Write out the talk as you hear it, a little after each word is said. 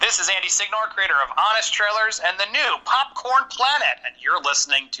This is Andy Signore, creator of Honest Trailers and the new Popcorn Planet, and you're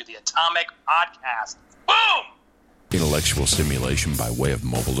listening to the Atomic Podcast. Boom! Intellectual stimulation by way of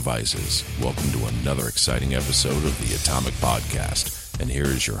mobile devices. Welcome to another exciting episode of the Atomic Podcast. And here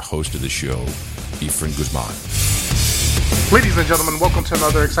is your host of the show, Efren Guzman. Ladies and gentlemen, welcome to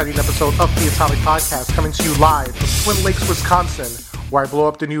another exciting episode of the Atomic Podcast, coming to you live from Twin Lakes, Wisconsin, where I blow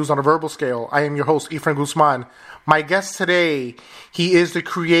up the news on a verbal scale. I am your host, Efren Guzman. My guest today, he is the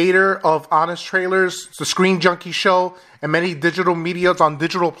creator of Honest Trailers, the Screen Junkies show, and many digital medias on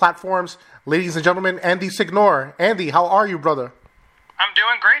digital platforms. Ladies and gentlemen, Andy Signore. Andy, how are you, brother? I'm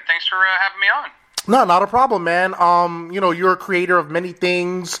doing great. Thanks for having me on. No, not a problem, man. You're a creator of many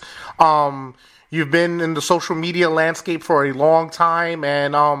things. You've been in the social media landscape for a long time.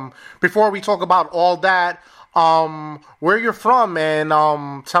 And before we talk about all that, where you're from, and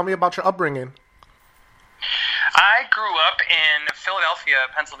tell me about your upbringing. I grew up in Philadelphia,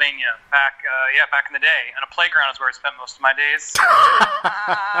 Pennsylvania, back in the day. And a playground is where I spent most of my days.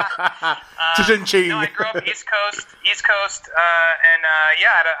 I grew up East Coast, and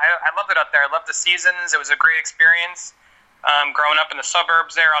I loved it up there. I loved the seasons. It was a great experience. Growing up in the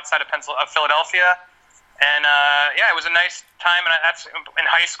suburbs there outside of Philadelphia. And, it was a nice time. And that's in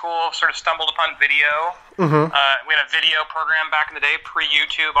high school, sort of stumbled upon video. Mm-hmm. We had a video program back in the day,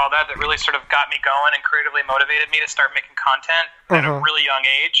 pre-YouTube, all that really sort of got me going and creatively motivated me to start making content at a really young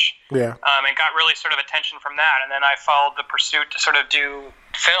age. Yeah. And got really sort of attention from that. And then I followed the pursuit to sort of do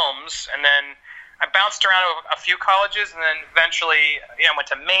films. And then I bounced around a few colleges, and then eventually, went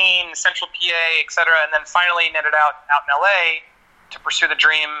to Maine, Central PA, et cetera, and then finally netted out in LA to pursue the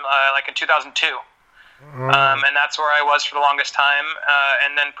dream, in 2002. And that's where I was for the longest time,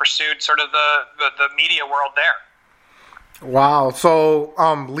 and then pursued sort of the media world there. Wow. So,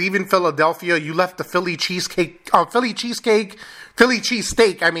 leaving Philadelphia, you left the Philly cheesesteak,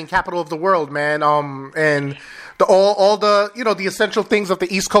 capital of the world, man. And all the the essential things of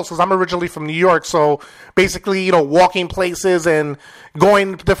the East Coast, because I'm originally from New York, so basically, walking places and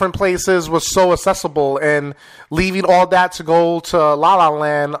going to different places was so accessible, and leaving all that to go to La La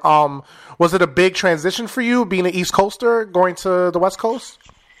Land, was it a big transition for you, being an East Coaster, going to the West Coast?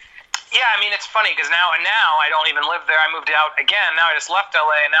 Yeah, I mean, it's funny, because now I don't even live there. I moved out again. Now I just left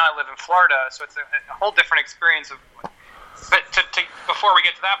LA, and now I live in Florida, so it's a whole different experience But before we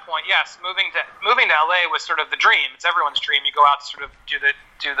get to that point, yes, moving to LA was sort of the dream. It's everyone's dream. You go out to sort of do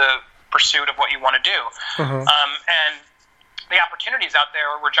the pursuit of what you want to do, and the opportunities out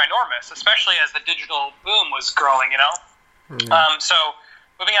there were ginormous, especially as the digital boom was growing. So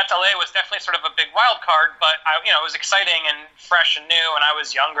moving out to LA was definitely sort of a big wild card, but it was exciting and fresh and new, and I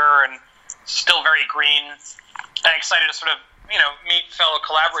was younger and still very green and excited to sort of meet fellow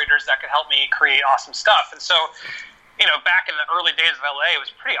collaborators that could help me create awesome stuff. And so, back in the early days of LA, it was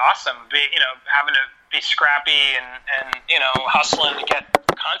pretty awesome, having to be scrappy and hustling to get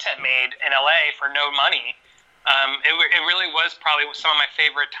content made in LA for no money. It really was probably some of my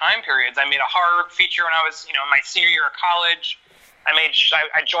favorite time periods. I made a horror feature when I was, in my senior year of college.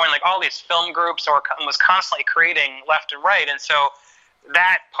 I joined all these film groups and was constantly creating left and right. And so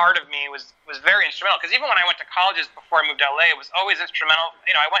that part of me was very instrumental, because even when I went to colleges before I moved to LA, it was always instrumental.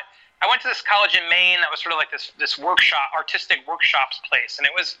 I went to this college in Maine that was sort of like this workshop, artistic workshops place, and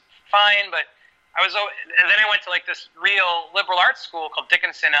it was fine, but and then I went to this real liberal arts school called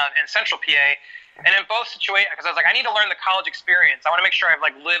Dickinson out in Central PA, and in both situations, because I was I need to learn the college experience. I want to make sure I've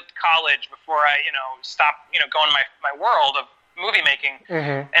lived college before I stop going my world of movie making.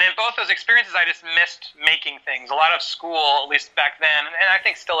 Mm-hmm. And in both those experiences, I just missed making things. A lot of school, at least back then, and I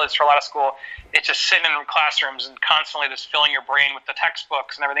think still is for a lot of school, it's just sitting in classrooms and constantly just filling your brain with the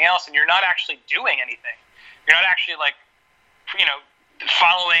textbooks and everything else, and you're not actually doing anything. You're not actually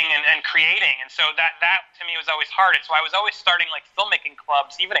following and creating. And so that to me was always hard. And so I was always starting filmmaking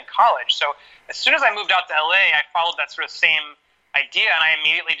clubs, even in college. So as soon as I moved out to LA, I followed that sort of same idea, and I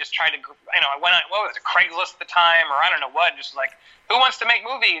immediately just tried to, I went on, what was it, Craigslist at the time, or I don't know what, just who wants to make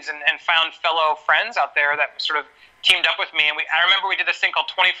movies, and found fellow friends out there that sort of teamed up with me, and I remember we did this thing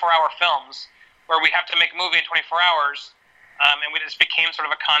called 24-hour films, where we have to make a movie in 24 hours, and we just became sort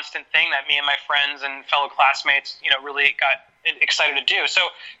of a constant thing that me and my friends and fellow classmates, really got excited to do.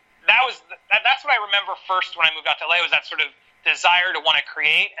 So that's what I remember first when I moved out to LA, was that sort of desire to want to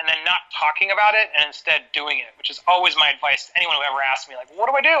create, and then not talking about it and instead doing it, which is always my advice to anyone who ever asks me, what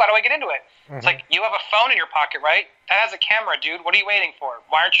do I do? How do I get into it? Mm-hmm. It's you have a phone in your pocket, right? That has a camera, dude. What are you waiting for?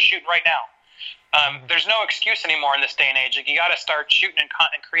 Why aren't you shooting right now? There's no excuse anymore in this day and age. You got to start shooting and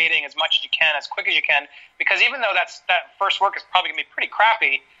creating as much as you can, as quick as you can, because even though that first work is probably going to be pretty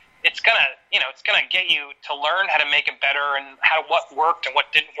crappy, it's gonna get you to learn how to make it better and what worked and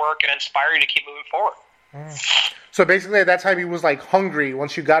what didn't work, and inspire you to keep moving forward. So basically, at that time, he was like hungry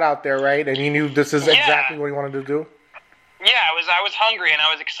once you got out there, right? And he knew this is exactly what he wanted to do. Yeah, I was hungry and I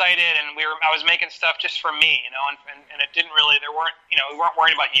was excited, and I was making stuff just for me, and it didn't really, we weren't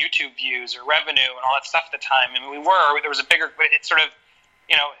worried about YouTube views or revenue and all that stuff at the time. I mean, there was a bigger, but it's sort of,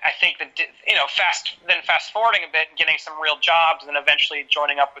 I think that, fast forwarding a bit and getting some real jobs, and then eventually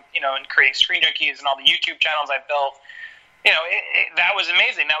joining up with, and creating Screen Junkies and all the YouTube channels I built. That was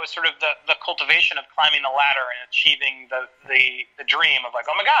amazing. That was sort of the cultivation of climbing the ladder and achieving the dream of like,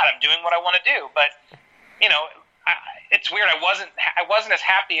 oh my God, I'm doing what I want to do. But, it's weird. I wasn't as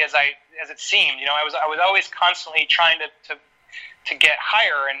happy as it seemed. I was always constantly trying to get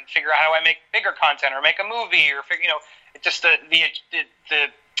higher and figure out how do I make bigger content or make a movie or figure, it's just the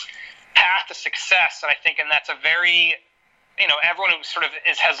path to success. And I think, and that's a very, everyone who sort of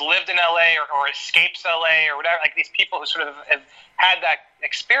has lived in LA or escapes LA or whatever, like these people who sort of have had that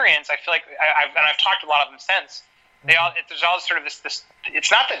experience, I feel like I've talked to a lot of them since. There's all sort of this.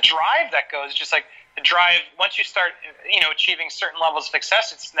 It's not the drive that goes. It's just like the drive. Once you start, achieving certain levels of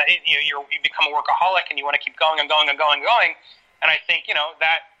success, it's you become a workaholic and you want to keep going and going and going and going. And I think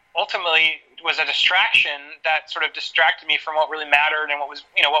that ultimately was a distraction that sort of distracted me from what really mattered and what was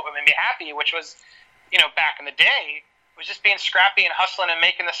what made me happy, which was back in the day was just being scrappy and hustling and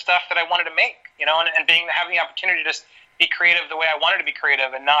making the stuff that I wanted to make. And having the opportunity to just be creative the way I wanted to be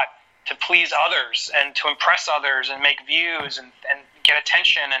creative and not to please others and to impress others and make views and get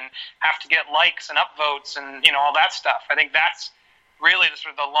attention and have to get likes and upvotes and all that stuff. I think that's really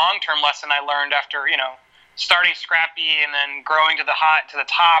the long-term lesson I learned after starting scrappy and then growing to the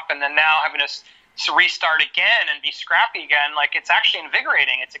top and then now having to restart again and be scrappy again. Like, it's actually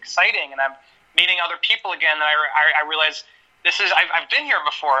invigorating, it's exciting, and I'm meeting other people again. And I realize I've been here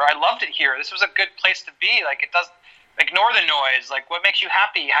before. I loved it here. This was a good place to be. Like, it does. Ignore the noise. Like, what makes you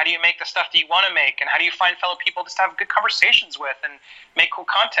happy? How do you make the stuff that you want to make? And how do you find fellow people just to have good conversations with and make cool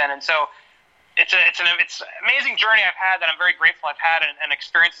content? And so it's an amazing journey I've had that I'm very grateful I've had, and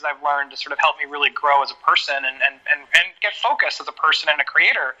experiences I've learned to sort of help me really grow as a person and get focused as a person and a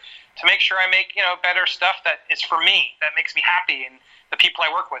creator to make sure I make better stuff that is for me, that makes me happy, and the people I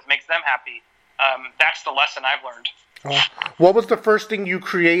work with makes them happy. That's the lesson I've learned. What was the first thing you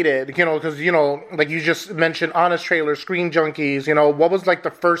created? Because, like you just mentioned, Honest Trailer, Screen Junkies, what was like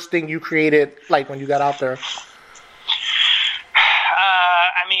the first thing you created, like when you got out there?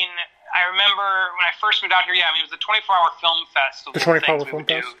 I remember when I first moved out here, it was the 24-hour film festival. The 24-hour film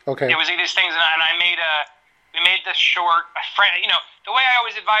fest? Okay. It was these things, and we made this short, the way I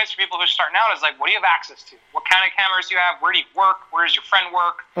always advise for people who are starting out is like, what do you have access to? What kind of cameras do you have? Where do you work? Where does your friend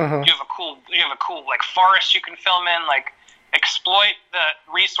work? Do you have a cool like forest you can film in? Like, exploit the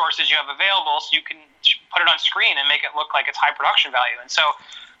resources you have available so you can put it on screen and make it look like it's high production value. And so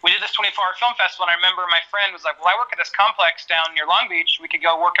we did this 24-hour film festival, and I remember my friend was like, well, I work at this complex down near Long Beach. We could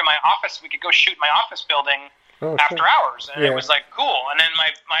go work in my office. We could go shoot in my office building after hours. And it was like, cool. And then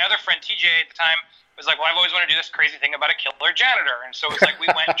my other friend, TJ, at the time, was like, well, I've always wanted to do this crazy thing about a killer janitor. And so it was like we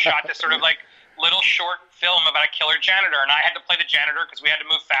went and shot this sort of like little short film about a killer janitor, and I had to play the janitor because we had to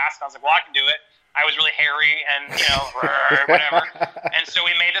move fast. And I was like, well, I can do it. I was really hairy and whatever. And so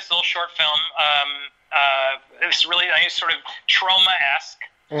we made this little short film. It was really nice, sort of trauma-esque.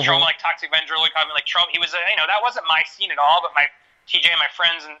 Trauma, like Toxic Avenger, like trauma. He was that wasn't my scene at all, but my TJ and my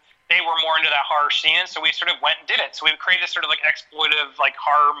friends, and they were more into that horror scene. So we sort of went and did it. So we created this sort of like exploitive like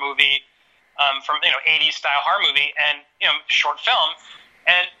horror movie. From 80s style horror movie and short film,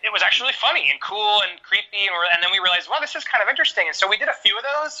 and it was actually really funny and cool and creepy, and then we realized, well, this is kind of interesting, and so we did a few of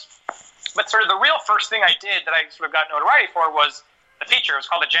those. But sort of the real first thing I did that I sort of got notoriety for was the feature. It was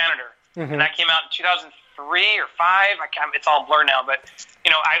called The Janitor, and that came out in 2003 or 5. It's all blurred now, but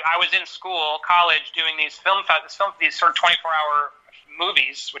I was in college doing these sort of 24-hour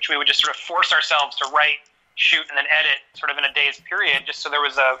movies, which we would just sort of force ourselves to write, shoot, and then edit sort of in a day's period, just so there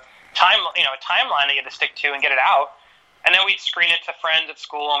was a timeline that you had to stick to and get it out. And then we'd screen it to friends at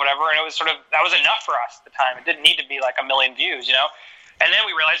school and whatever, and it was that was enough for us at the time. It didn't need to be like 1 million views, And then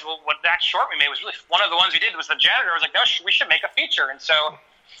we realized, well, what that short we made was really, one of the ones we did was The Janitor. I was like, no, we should make a feature. And so,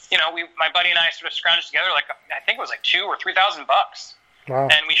 my buddy and I sort of scrounged together I think it was like $2,000 or $3,000. Wow.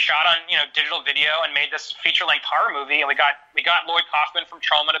 And we shot on digital video and made this feature-length horror movie. And we got Lloyd Kaufman from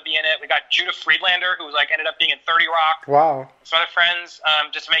Trauma to be in it. We got Judah Friedlander, who ended up being in 30 Rock. Wow. Some other friends,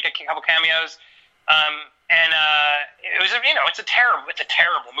 just to make a couple cameos. It was it's a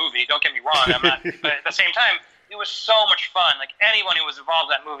terrible movie. Don't get me wrong. I'm not, but at the same time, it was so much fun. Like, anyone who was involved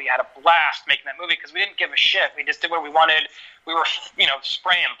in that movie had a blast making that movie because we didn't give a shit. We just did what we wanted. We were,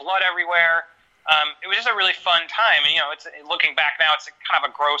 spraying blood everywhere. It was just a really fun time. And, it's looking back now, it's kind of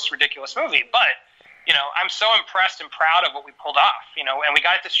a gross, ridiculous movie. But, I'm so impressed and proud of what we pulled off, and we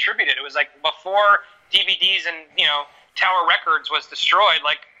got it distributed. It was like before DVDs and, Tower Records was destroyed,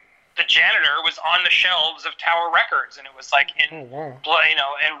 like, the janitor was on the shelves of Tower Records, and it was like in,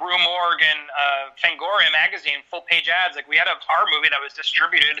 in Rue Morgue and Fangoria magazine, full-page ads. Like, we had a horror movie that was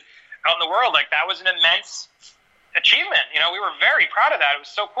distributed out in the world. Like, that was an immense achievement. We were very proud of that. It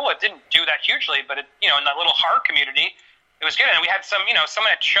was so cool. It didn't do that hugely, but in that little horror community, it was good. And we had some,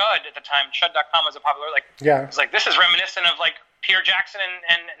 someone at Chud at the time. Chud.com was a popular, it was like, this is reminiscent of like Peter Jackson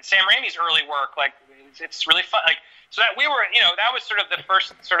and Sam Raimi's early work. Like, it's really fun. Like, so that we were, that was sort of the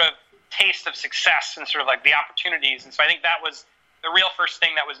first sort of taste of success and sort of like the opportunities. And so I think that was the real first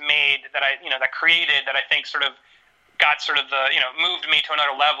thing that was made that I, that created, that I think sort of got sort of the, moved me to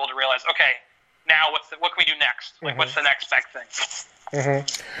another level to realize, okay, now what can we do next? Like, what's the next big thing?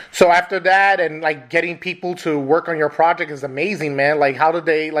 So after that, and like getting people to work on your project is amazing, man. Like, how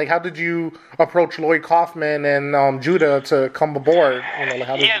did you approach Lloyd Kaufman and Judah to come aboard?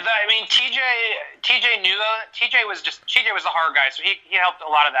 TJ knew TJ was the horror guy, so he helped a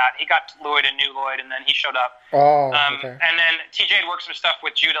lot of that. He got Lloyd and knew Lloyd, and then he showed up. Okay. And then TJ had worked some stuff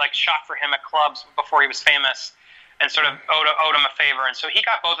with Judah, like shot for him at clubs before he was famous, and sort of owed him a favor, and so he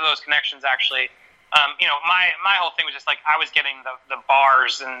got both of those connections actually. My whole thing was just like I was getting the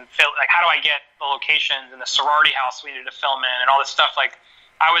bars and like how do I get the locations and the sorority house we needed to film in and all this stuff. Like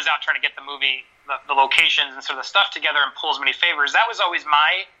I was out trying to get the movie, the locations and sort of the stuff together and pull as many favors. That was always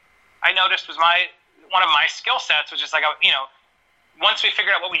I noticed was one of my skill sets was just like once we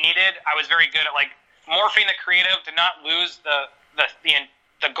figured out what we needed, I was very good at like morphing the creative to not lose the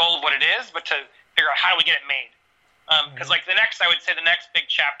goal of what it is, but to figure out how do we get it made. Because like the next big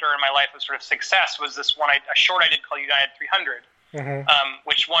chapter in my life of sort of success was this one, a short I did called United 300,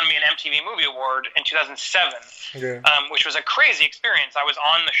 which won me an MTV Movie Award in 2007, which was a crazy experience. I was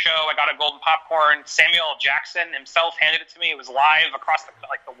on the show. I got a golden popcorn. Samuel L. Jackson himself handed it to me. It was live across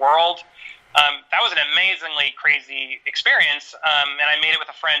the world. That was an amazingly crazy experience, and I made it with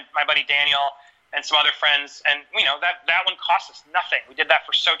a friend, my buddy Daniel, and some other friends. And that one cost us nothing. We did that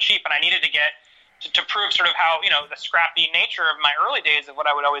for so cheap, and I needed to get to prove sort of how the scrappy nature of my early days of what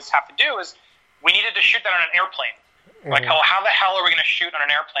I would always have to do is we needed to shoot that on an airplane. Like, how the hell are we going to shoot on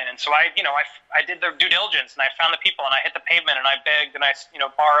an airplane? And so I did the due diligence, and I found the people, and I hit the pavement, and I begged, and I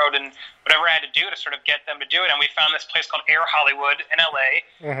borrowed, and whatever I had to do to sort of get them to do it. And we found this place called Air Hollywood in LA,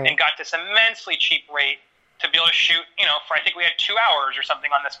 and got this immensely cheap rate to be able to shoot, for I think we had 2 hours or something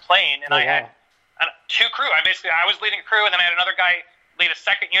on this plane, and I had two crew. I was leading a crew, and then I had another guy lead a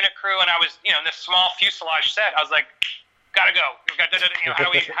second unit crew, and I was in this small fuselage set. I was like, gotta go. How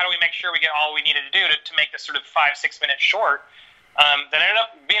do we make sure we get all we needed to do to make this sort of 5-6 minute short? That ended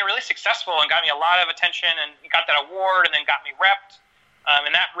up being really successful and got me a lot of attention, and got that award, and then got me repped.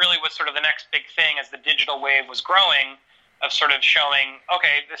 And that really was sort of the next big thing as the digital wave was growing, of sort of showing,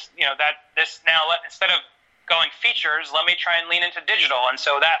 okay, instead of going features, let me try and lean into digital. And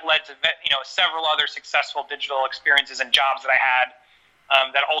so that led to several other successful digital experiences and jobs that I had.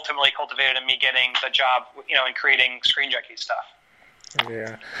 That ultimately cultivated in me getting the job, in creating Screen Junkies stuff.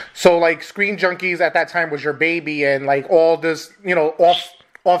 Yeah. So, like, Screen Junkies at that time was your baby, and like all this,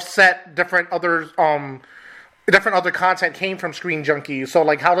 offset different other content came from Screen Junkies. So,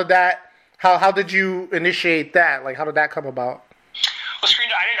 like, how did you initiate that? Like, how did that come about? Well,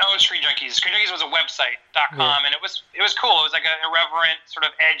 I didn't own Screen Junkies. Screen Junkies was a website.com, and it was cool. It was like an irreverent, sort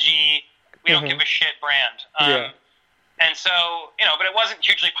of edgy, we don't give a shit brand. And so, but it wasn't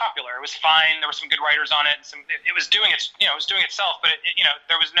hugely popular. It was fine. There were some good writers on it. It was doing itself, but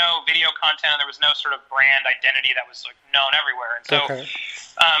there was no video content. There was no sort of brand identity that was like known everywhere. And so,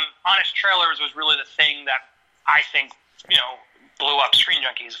 Honest Trailers was really the thing that I think, blew up Screen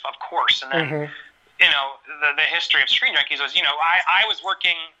Junkies, of course. And then, the history of Screen Junkies was, I was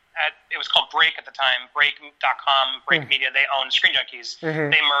working it was called Break at the time, Break.com, Break Media. They owned Screen Junkies.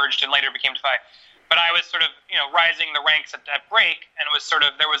 They merged and later became Defy. But I was sort of, rising the ranks at Break, and it was sort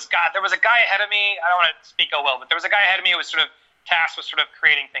of, there was a guy ahead of me. I don't want to speak ill will, but there was a guy ahead of me who was sort of tasked with sort of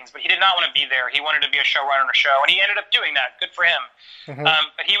creating things, but he did not want to be there. He wanted to be a showrunner on a show, and he ended up doing that. Good for him.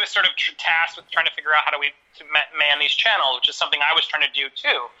 But he was sort of tasked with trying to figure out how do we man these channels, which is something I was trying to do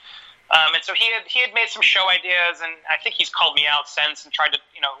too. And so he had made some show ideas, and I think he's called me out since and tried to,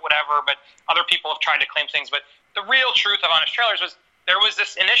 whatever, but other people have tried to claim things. But the real truth of Honest Trailers was, there was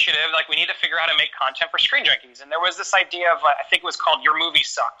this initiative, like, we need to figure out how to make content for Screen Junkies. And there was this idea of, I think it was called Your Movie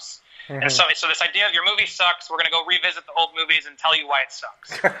Sucks. And so this idea of your movie sucks, we're going to go revisit the old movies and tell you why it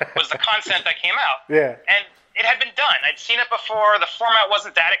sucks, was the concept that came out. Yeah. And it had been done. I'd seen it before. The format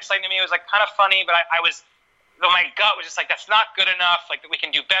wasn't that exciting to me. It was like kind of funny, but though my gut was just like, that's not good enough, like that we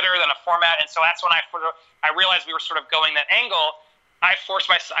can do better than a format. And so that's when I realized we were sort of going that angle. I was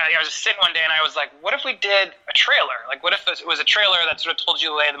just sitting one day and I was like, what if we did a trailer? Like, what if it was a trailer that sort of told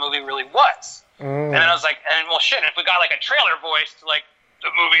you the way the movie really was? And then I was like, well, shit, if we got like a trailer voice to like the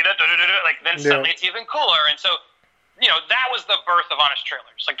movie, then suddenly it's even cooler. And so, that was the birth of Honest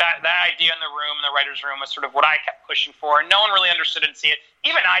Trailers. Like that idea in the room, in the writer's room, was sort of what I kept pushing for. And no one really understood it and see it.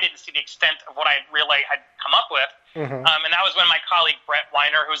 Even I didn't see the extent of what I really had come up with. And that was when my colleague Brett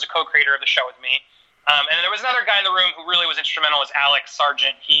Weiner, who was a co-creator of the show with me, and then there was another guy in the room who really was instrumental, was Alex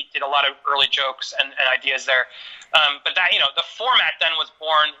Sargent. He did a lot of early jokes and ideas there. But that, the format then was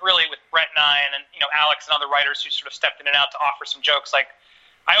born really with Brett and I, and then, Alex and other writers who sort of stepped in and out to offer some jokes. Like,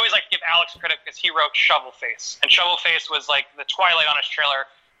 I always like to give Alex credit because he wrote Shovel Face. And Shovel Face was like the Twilight Honest Trailer,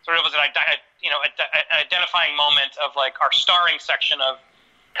 sort of was an identifying moment of like our starring section of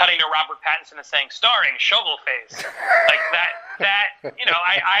cutting to Robert Pattinson and saying, starring Shovel Face. Like that,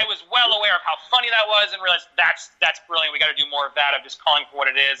 I was well aware of how funny that was and realized that's brilliant. We got to do more of that, of just calling for what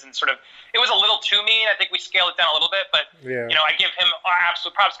it is. And sort of, it was a little too mean. I think we scaled it down a little bit, but, I give him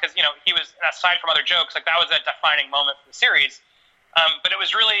absolute props because, he was, aside from other jokes, like that was a defining moment for the series. But it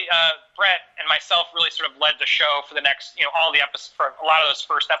was really, Brett and myself really sort of led the show for the next, all the episodes, for a lot of those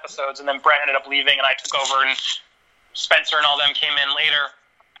first episodes. And then Brett ended up leaving and I took over and Spencer and all them came in later.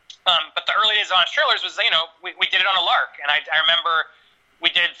 But the early days of Honest Trailers was, we did it on a lark. And I remember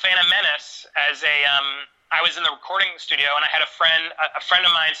we did Phantom Menace as I was in the recording studio and I had a friend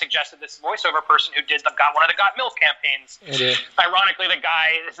of mine suggested this voiceover person who did one of the Got Milk campaigns. Ironically, the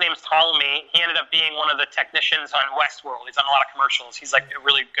guy, his name's Ptolemy, he ended up being one of the technicians on Westworld. He's on a lot of commercials. He's like a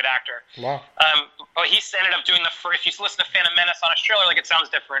really good actor. Wow. But he ended up doing if you listen to Phantom Menace on a trailer, like it sounds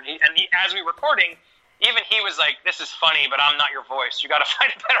different. As we were recording, even he was like, this is funny, but I'm not your voice. You got to find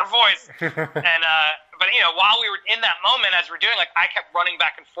a better voice. But while we were in that moment, as we're doing, like, I kept running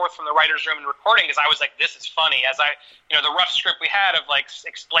back and forth from the writer's room and recording because I was like, this is funny. As the rough script we had of like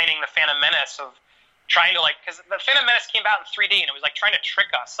explaining the Phantom Menace, of trying to because the Phantom Menace came out in 3D and it was like trying to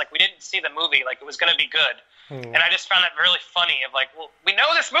trick us. Like we didn't see the movie, like it was going to be good. And I just found that really funny of like, well, we know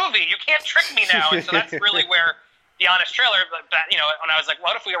this movie. You can't trick me now. And so that's really where the Honest Trailer, when I was like,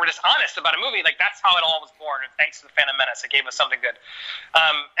 what if we were just honest about a movie? Like, that's how it all was born, and thanks to the Phantom Menace, it gave us something good.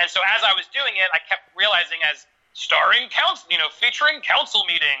 And so as I was doing it, I kept realizing as starring council, featuring council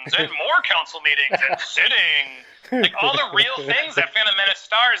meetings and more council meetings and sitting, like all the real things that Phantom Menace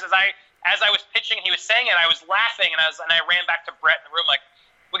stars. As I was pitching, he was saying it, I was laughing, and I ran back to Brett in the room, like,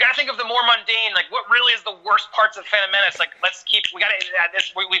 we got to think of the more mundane, like what really is the worst parts of Phantom Menace? Like,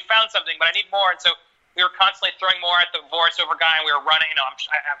 we found something, but I need more. And so we were constantly throwing more at the voiceover guy, and we were running.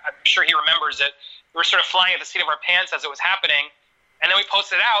 I'm sure he remembers it. We were sort of flying at the seat of our pants as it was happening, and then we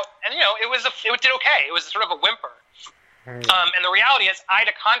posted it out, and it did okay. It was sort of a whimper. And the reality is, I had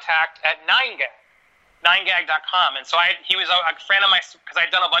a contact at 9gag, 9gag.com, and so he was a friend of mine because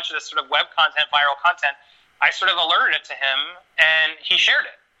I'd done a bunch of this sort of web content, viral content. I sort of alerted it to him, and he shared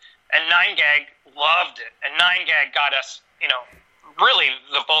it, and 9gag loved it, and 9gag got us, really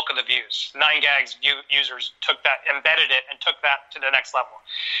the bulk of the views. 9gag's users took that, embedded it, and took that to the next level.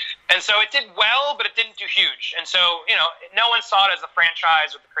 And so it did well, but it didn't do huge. And so, no one saw it as a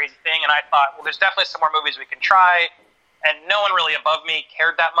franchise or the crazy thing, and I thought, well, there's definitely some more movies we can try, and no one really above me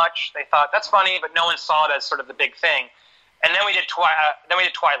cared that much. They thought, that's funny, but no one saw it as sort of the big thing. And then we did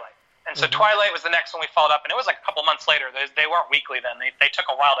Twilight. And so Twilight was the next one we followed up, and it was like a couple months later. They weren't weekly then. They took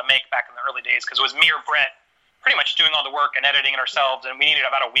a while to make back in the early days because it was me or Brett pretty much doing all the work and editing it ourselves, and we needed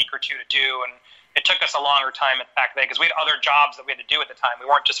about a week or two to do, and it took us a longer time back then because we had other jobs that we had to do at the time. We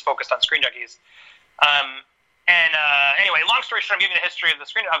weren't just focused on Screen Junkies. Anyway, long story short, I'm giving you the history of the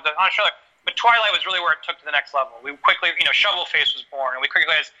Honest Trailer, but Twilight was really where it took to the next level. We quickly, Shovel Face was born, and we quickly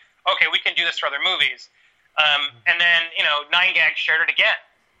realized, okay, we can do this for other movies. And then, 9gag shared it again.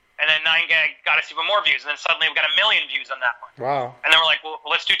 And then 9gag got us even more views, and then suddenly we got 1 million views on that one. Wow. And then we're like, well,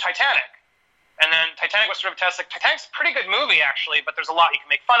 let's do Titanic. And then Titanic was sort of a test. Like, Titanic's a pretty good movie, actually, but there's a lot you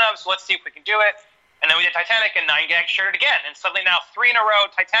can make fun of, so let's see if we can do it. And then we did Titanic, and 9gag shared it again. And suddenly now 3 in a row,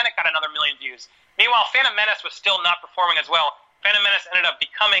 Titanic got another 1 million views. Meanwhile, Phantom Menace was still not performing as well. Phantom Menace ended up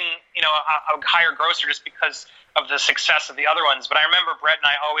becoming, a higher grosser just because of the success of the other ones. But I remember Brett and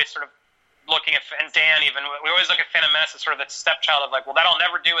I always sort of looking at, and Dan even, we always look at Phantom Menace as sort of that stepchild of like, well, that'll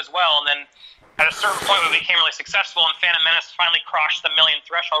never do as well. And then at a certain point, we became really successful, and Phantom Menace finally crossed the 1 million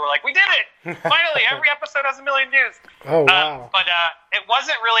threshold. We're like, we did it! Finally, every episode has 1 million views. Oh, wow. But it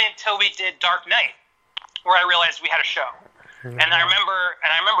wasn't really until we did Dark Knight where I realized we had a show. And I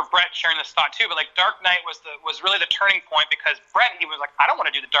remember Brett sharing this thought too. But like, Dark Knight was really the turning point, because Brett, he was like, I don't want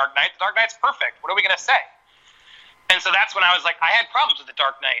to do the Dark Knight. The Dark Knight's perfect. What are we gonna say? And so that's when I was like, I had problems with The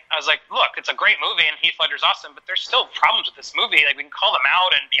Dark Knight. I was like, look, it's a great movie and Heath Ledger's awesome, but there's still problems with this movie. Like, we can call them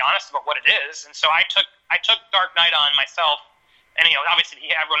out and be honest about what it is. And so I took Dark Knight on myself, and obviously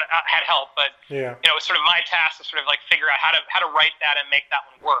everyone had help, but it was sort of my task to sort of like figure out how to write that and make that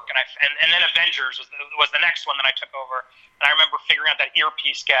one work. And then Avengers was the next one that I took over. And I remember figuring out that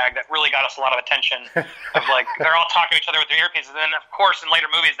earpiece gag that really got us a lot of attention. Of like, they're all talking to each other with their earpieces, and then of course in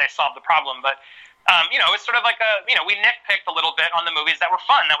later movies they solved the problem, but. It's sort of like we nitpicked a little bit on the movies that were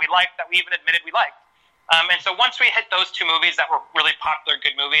fun, that we liked, that we even admitted we liked. And so once we hit those two movies that were really popular,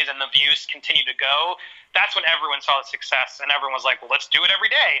 good movies, and the views continued to go, that's when everyone saw the success, and everyone was like, well, let's do it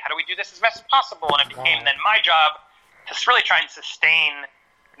every day. How do we do this as best as possible? And it became then my job to really try and sustain,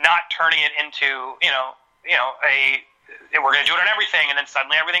 not turning it into, we're going to do it on everything, and then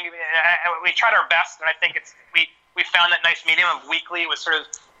suddenly everything, we tried our best, and I think we found that nice medium of weekly was sort of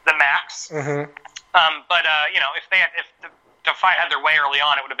the max. Mm-hmm. If the fight had their way early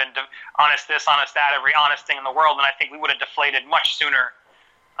on, it would have been honest this, honest that, every honest thing in the world, and I think we would have deflated much sooner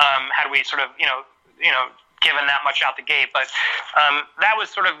had we sort of given that much out the gate. But that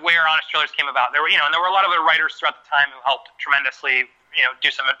was sort of where Honest Trailers came about. There were and there were a lot of other writers throughout the time who helped tremendously, do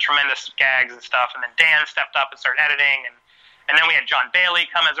some tremendous gags and stuff. And then Dan stepped up and started editing, and then we had John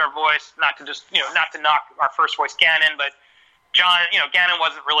Bailey come as our voice. Not to knock our first voice Gannon, but John, Gannon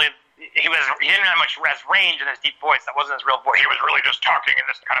wasn't really. He didn't have much range in his deep voice. That wasn't his real voice. He was really just talking in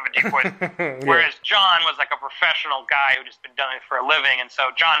this kind of a deep voice. Whereas John was like a professional guy who just been doing it for a living, and so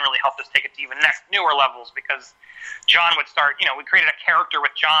John really helped us take it to even newer levels, because John would start. We created a character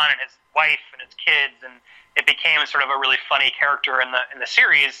with John and his wife and his kids, and it became sort of a really funny character in the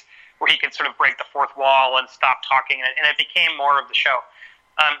series where he could sort of break the fourth wall and stop talking, and it became more of the show.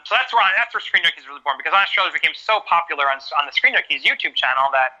 So that's where Screen Junkies was really born, because Honest Trailers became so popular on the Screen Junkies YouTube channel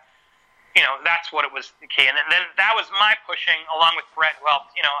that. That's what it was the key. And then that was my pushing along with Brett.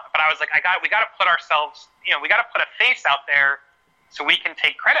 Well, but I was like, we got to put ourselves, we got to put a face out there so we can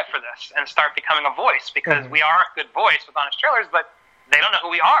take credit for this and start becoming a voice, because we are a good voice with Honest Trailers, but they don't know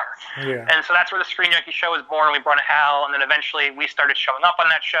who we are. Yeah. And so that's where the Screen Junkie show was born. We brought Hal, and then eventually we started showing up on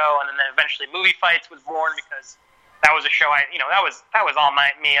that show, and then eventually Movie Fights was born, because that was a show that was all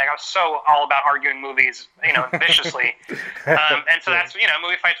me. Like, I was so all about arguing movies, viciously. And so that's,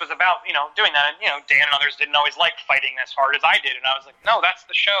 Movie Fights was about, doing that. And, Dan and others didn't always like fighting as hard as I did. And I was like, no, that's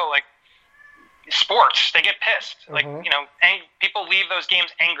the show. Like, sports, they get pissed. Like, people leave those games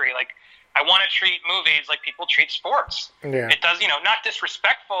angry. Like, I want to treat movies like people treat sports. Yeah. It does, not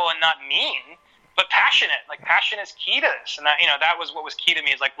disrespectful and not mean, but passionate. Like, passion is key to this, and that that was what was key to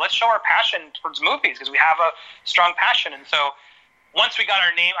me. Is like, let's show our passion towards movies, because we have a strong passion. And so once we got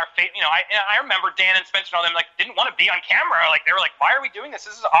our name, our face, I remember Dan and Spencer and all them didn't want to be on camera. Like, they were like, why are we doing this?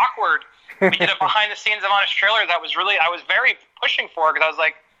 This is awkward. We did a behind the scenes of Honest Trailer that was really, I was very pushing for, because I was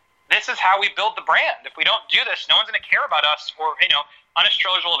like, this is how we build the brand. If we don't do this, no one's going to care about us, or Honest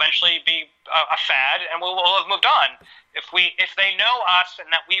Trailers will eventually be a fad, and we'll have moved on. If they know us and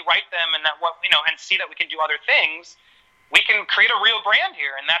that we write them, and that and see that we can do other things, we can create a real brand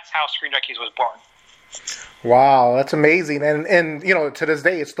here, and that's how Screen Junkies was born. Wow, that's amazing, and to this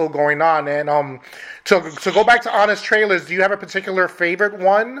day it's still going on. And so go back to Honest Trailers. Do you have a particular favorite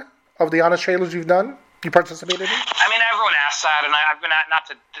one of the Honest Trailers you've done? You participated in? I mean, everyone asks that, and I've been not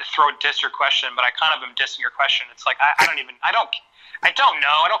to diss your question, but I kind of am dissing your question. It's like I don't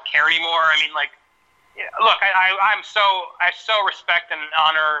know. I don't care anymore. I mean, like. Look, I so respect and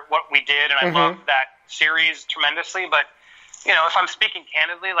honor what we did, and I love that series tremendously. But if I'm speaking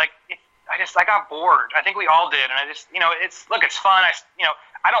candidly, like I got bored. I think we all did, and I just it's fun. I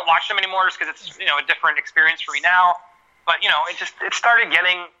don't watch them anymore just because it's a different experience for me now. But it started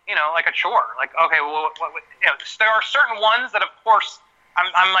getting like a chore. Like, okay, well, there are certain ones that of course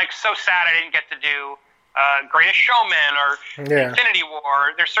I'm like so sad I didn't get to do. Greatest Showman or Infinity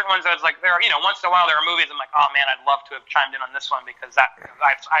War. There's certain ones that it's like once in a while there are movies I'm like, oh man, I'd love to have chimed in on this one because that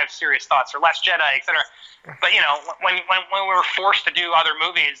I have serious thoughts, or Last Jedi, etc. But when we were forced to do other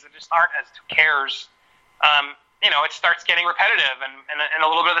movies that just aren't as who cares, it starts getting repetitive and a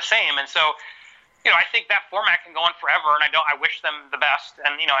little bit of the same. And so I think that format can go on forever, and I wish them the best,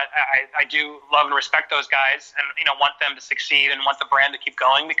 and I do love and respect those guys, and want them to succeed and want the brand to keep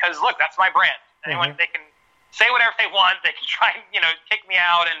going, because look, that's my brand. Anyone, they can say whatever they want, they can try and kick me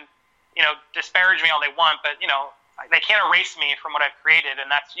out and disparage me all they want, but they can't erase me from what I've created, and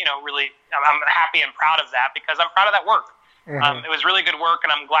that's really, I'm happy and proud of that, because I'm proud of that work. It was really good work, and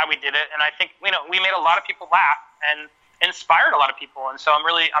I'm glad we did it, and I think we made a lot of people laugh and inspired a lot of people, and so I'm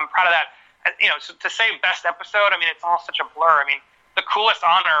proud of that. So to say best episode, I mean, it's all such a blur. I mean, the coolest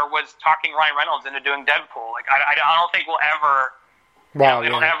honor was talking Ryan Reynolds into doing Deadpool. Like, I don't think we'll ever,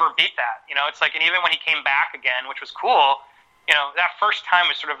 it'll ever beat that. It's like, and even when he came back again, which was cool, that first time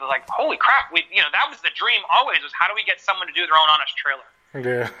was sort of like, holy crap, that was the dream always, was how do we get someone to do their own honest trailer?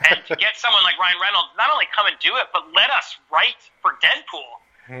 Yeah. And to get someone like Ryan Reynolds, not only come and do it, but let us write for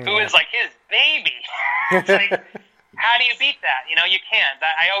Deadpool, who is like his baby. It's like, how do you beat that? You can't.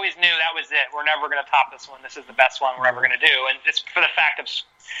 I always knew that was it. We're never going to top this one. This is the best one we're ever going to do. And it's for the fact of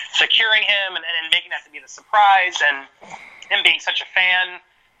securing him and making that to be the surprise, and him being such a fan.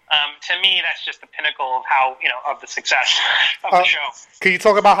 To me, that's just the pinnacle of how of the success of the show. Can you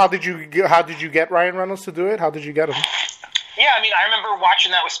talk about how did you get Ryan Reynolds to do it? How did you get him? Yeah, I mean, I remember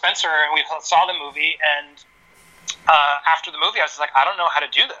watching that with Spencer, and we saw the movie, and after the movie, I was like, I don't know how to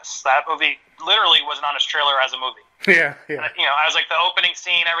do this. That movie literally was an honest trailer as a movie. Yeah. I was like, the opening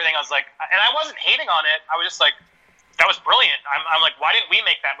scene, everything, I was like, and I wasn't hating on it. I was just like, that was brilliant. I'm like, why didn't we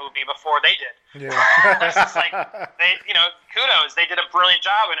make that movie before they did? Yeah. It's just like, they, kudos. They did a brilliant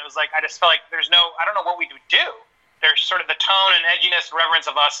job, and it was like, I just felt like I don't know what we would do. There's sort of the tone and edginess, reverence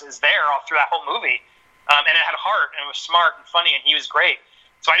of us is there all through that whole movie. And it had heart, and it was smart and funny, and he was great.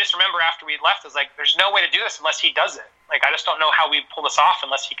 So I just remember after we left, I was like, there's no way to do this unless he does it. Like, I just don't know how we pull this off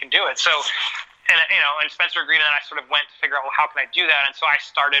unless he can do it. So, and Spencer agreed, and I sort of went to figure out, well, how can I do that? And so I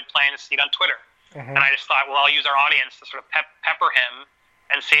started planting the seed on Twitter. And I just thought, well, I'll use our audience to sort of pepper him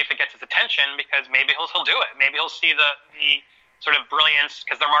and see if it gets his attention, because maybe he'll do it. Maybe he'll see the sort of brilliance,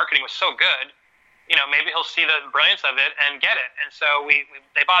 because their marketing was so good. Maybe he'll see the brilliance of it and get it. And so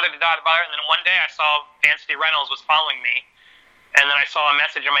they bothered, and then one day I saw Fancy Reynolds was following me, and then I saw a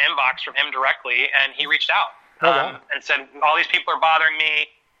message in my inbox from him directly, and he reached out and said, all these people are bothering me.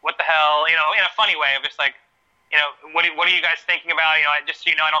 What the hell? In a funny way of just like, what are you guys thinking about? Just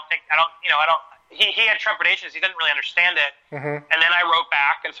so you know, I don't. He had trepidations. He didn't really understand it. And then I wrote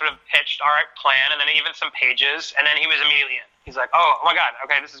back and sort of pitched our plan, and then even some pages, and then he was immediately in. He's like, oh my God,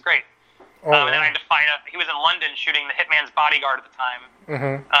 okay, this is great. And then I had to find out, he was in London shooting The Hitman's Bodyguard at the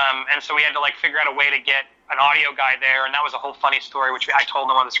time. And so we had to figure out a way to get an audio guy there, and that was a whole funny story, which I told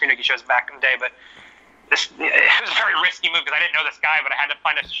him on the Screen Junkies shows back in the day, but it was a very risky move, because I didn't know this guy, but I had to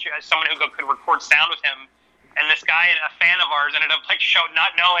find someone who could record sound with him. And this guy, a fan of ours, ended up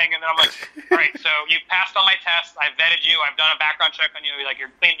not knowing, and then I'm like, all right, so you've passed all my tests, I've vetted you, I've done a background check on you,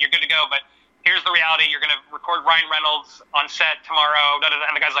 you're clean, you're good to go, but here's the reality, you're going to record Ryan Reynolds on set tomorrow,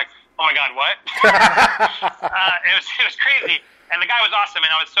 and the guy's like, oh my God, what? It was crazy. And the guy was awesome,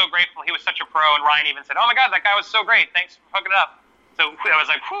 and I was so grateful. He was such a pro, and Ryan even said, oh my God, that guy was so great. Thanks for hooking it up. So I was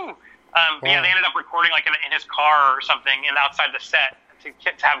like, whew. But yeah, they ended up recording in his car or something and outside the set to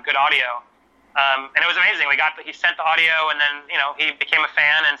have good audio. And it was amazing. He sent the audio, and then, he became a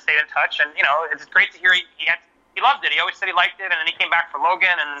fan and stayed in touch. And, it's great to hear he loved it. He always said he liked it, and then he came back for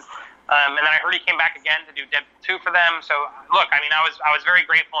Logan, and then I heard he came back again to do Deadpool 2 for them. So, look, I mean, I was very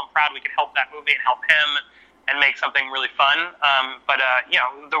grateful and proud we could help that movie and help him and make something really fun. But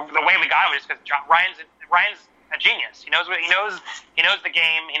the way we got it was because Ryan's a genius. He knows the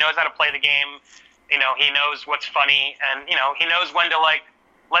game. He knows how to play the game. He knows what's funny, and he knows when to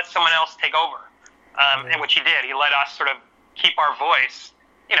let someone else take over. And which he did. He let us sort of keep our voice.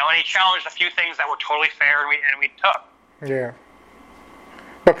 And he challenged a few things that were totally fair, and we took. Yeah.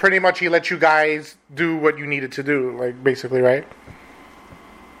 But pretty much he let you guys do what you needed to do, basically, right?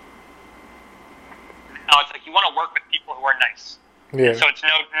 No, it's like you want to work with people who are nice. Yeah. So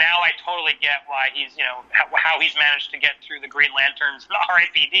now I totally get why he's, how he's managed to get through the Green Lanterns and the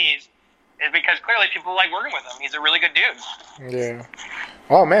RIPDs, is because clearly people like working with him. He's a really good dude. Yeah.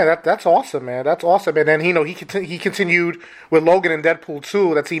 Oh man, that's awesome, man. That's awesome. And then he continued with Logan and Deadpool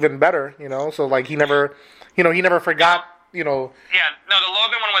 2. That's even better, So he never forgot. Yeah, no, the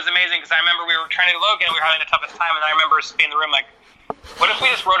Logan one was amazing, because I remember we were trying to do Logan, we were having the toughest time, and I remember being in the room like, what if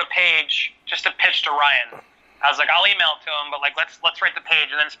we just wrote a page just to pitch to Ryan? I was like, I'll email it to him, but let's write the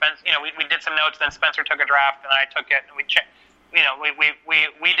page, and then Spencer, we did some notes, then Spencer took a draft, and I took it, and we did it.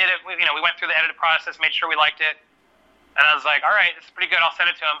 We went through the edit process, made sure we liked it, and I was like, all right, this is pretty good. I'll send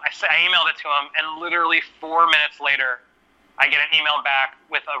it to him. I emailed it to him, and literally 4 minutes later, I get an email back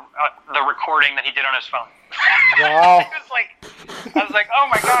with the recording that he did on his phone. Wow. I was like, oh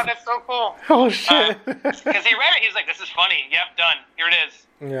my God, that's so cool. Oh shit. Because he read it, he was like, this is funny. Yep, done. Here it is.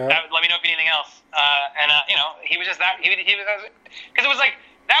 Yeah. Let me know if you need anything else. He was just that. He was because it was like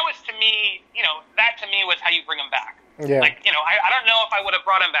that was to me. That to me was how you bring him back. Yeah. Like, I don't know if I would have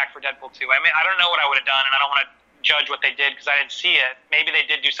brought him back for Deadpool 2. I mean, I don't know what I would have done, and I don't want to judge what they did because I didn't see it. Maybe they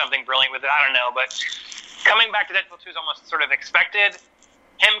did do something brilliant with it. I don't know, but coming back to Deadpool 2 is almost sort of expected.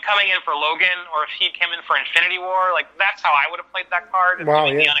 Him coming in for Logan, or if he came in for Infinity War, like that's how I would have played that card. Wow,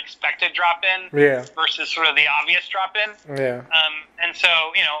 the unexpected drop in, versus sort of the obvious drop in. Yeah. And so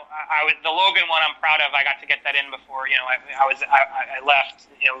the Logan one I'm proud of. I got to get that in before I left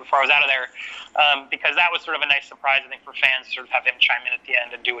before I was out of there, because that was sort of a nice surprise I think for fans to sort of have him chime in at the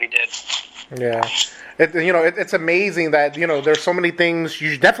end and do what he did. Yeah. It's amazing that there's so many things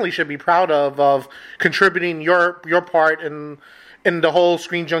you definitely should be proud of contributing your part in the whole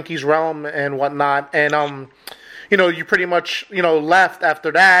Screen Junkies realm and whatnot, and you pretty much left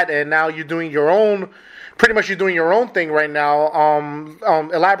after that, and now you're doing your own thing right now.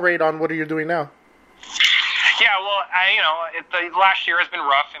 Elaborate on what are you doing now? Yeah, well, the last year has been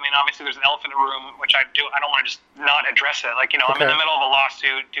rough. I mean, obviously there's an elephant in the room, which I don't want to just not address it. Like, I'm in the middle of a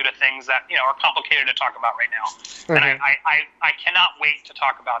lawsuit due to things that, are complicated to talk about right now. Mm-hmm. And I cannot wait to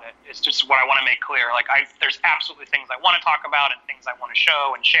talk about it. It's just what I want to make clear. Like, there's absolutely things I want to talk about and things I want to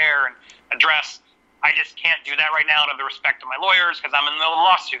show and share and address. I just can't do that right now out of the respect of my lawyers because I'm in the middle of a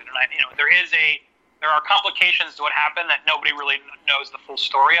lawsuit. And there are complications to what happened that nobody really knows the full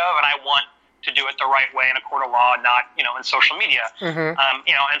story of, and I want to do it the right way in a court of law, not in social media. Mm-hmm.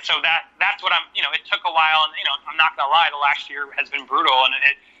 And so that's what I'm. It took a while, and I'm not gonna lie, the last year has been brutal,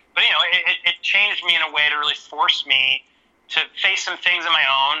 it changed me in a way to really force me to face some things of my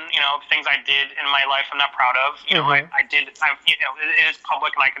own. Things I did in my life I'm not proud of. Mm-hmm. It is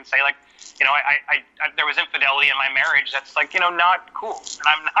public, and I can say there was infidelity in my marriage. That's not cool, and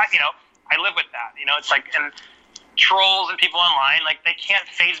I'm not. I live with that. It's like and. Trolls and people online, they can't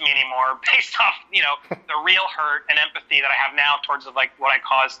faze me anymore based off, the real hurt and empathy that I have now towards what I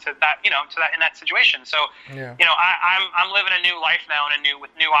caused to that, in that situation. So, yeah. I'm living a new life now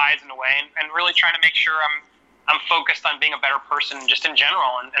with new eyes in a way, and really trying to make sure I'm focused on being a better person just in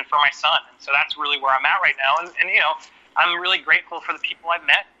general and for my son. And so that's really where I'm at right now. And I'm really grateful for the people I've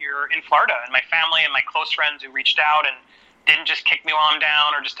met here in Florida and my family and my close friends who reached out and didn't just kick me while I'm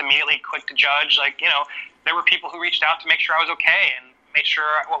down or just immediately quick to judge. There were people who reached out to make sure I was okay and make sure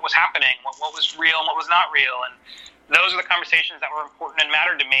what was happening, what was real and what was not real. And those are the conversations that were important and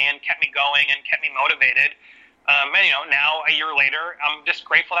mattered to me and kept me going and kept me motivated. Now a year later, I'm just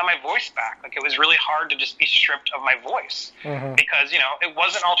grateful to have my voice back. It was really hard to just be stripped of my voice because, it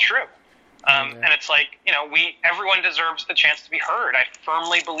wasn't all true. And it's everyone deserves the chance to be heard. I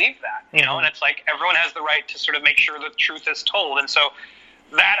firmly believe that, and it's everyone has the right to sort of make sure the truth is told. And so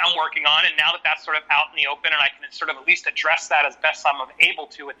that I'm working on, and now that that's sort of out in the open and I can sort of at least address that as best I'm able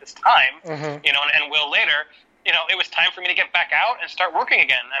to at this time, and will later, it was time for me to get back out and start working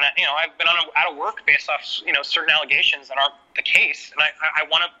again. And, I've been out of work based off, certain allegations that aren't the case. And I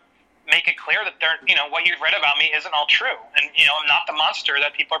want to make it clear that what you've read about me isn't all true. And, I'm not the monster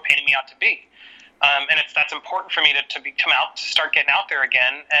that people are painting me out to be. And that's important for me to come out, to start getting out there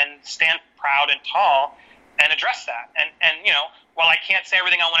again and stand proud and tall and address that. And while I can't say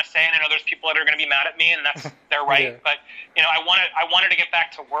everything I want to say, and I know there's people that are going to be mad at me, and that's their right. Yeah. But I wanted to get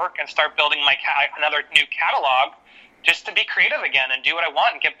back to work and start building another new catalog, just to be creative again and do what I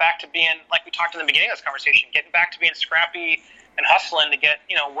want and get back to being, like we talked in the beginning of this conversation, getting back to being scrappy and hustling to get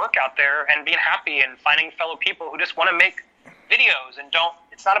work out there and being happy and finding fellow people who just want to make videos and don't.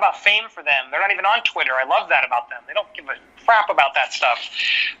 It's not about fame for them. They're not even on Twitter. I love that about them. They don't give a crap about that stuff.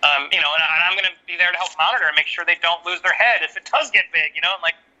 And I'm going to be there to help monitor and make sure they don't lose their head if it does get big, and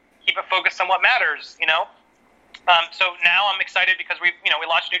keep it focused on what matters, So now I'm excited because we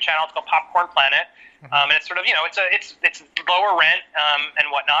launched a new channel. It's called Popcorn Planet. And it's sort of, it's lower rent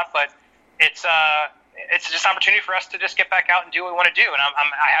and whatnot, but it's just an opportunity for us to just get back out and do what we want to do. And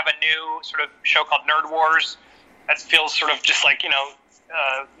I have a new sort of show called Nerd Wars that feels sort of just like,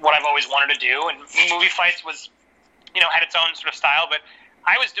 what I've always wanted to do. And Movie Fights was, had its own sort of style, but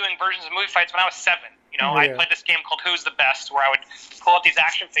I was doing versions of Movie Fights when I was 7. I played this game called Who's the Best, where I would pull out these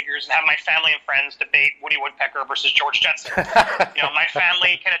action figures and have my family and friends debate Woody Woodpecker versus George Jetson. My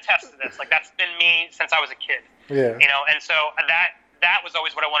family can attest to this. That's been me since I was a kid. Yeah. And so that was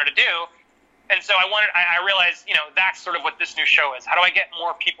always what I wanted to do. And so I realized, that's sort of what this new show is. How do I get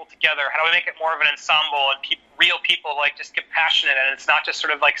more people together? How do I make it more of an ensemble and real people just get passionate? And it's not just sort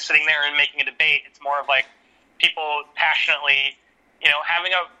of sitting there and making a debate. It's more of people passionately,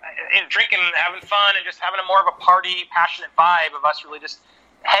 drinking, having fun, and just having a more of a party, passionate vibe of us really just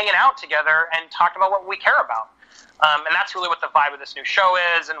hanging out together and talking about what we care about. And that's really what the vibe of this new show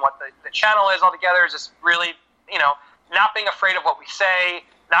is, and what the channel is altogether, is just really, not being afraid of what we say,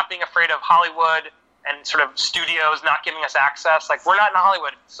 not being afraid of Hollywood and sort of studios not giving us access. Like, we're not in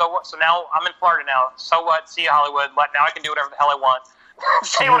Hollywood, so what? So now I'm in Florida now. So what? See you, Hollywood. Now I can do whatever the hell I want.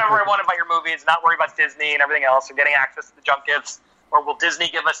 Say whatever I want about your movies, not worry about Disney and everything else, or getting access to the junkets, or will Disney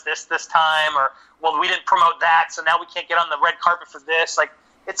give us this time, or, well, we didn't promote that, so now we can't get on the red carpet for this. Like,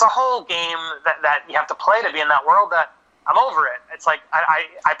 it's a whole game that you have to play to be in that world that I'm over it. It's like, I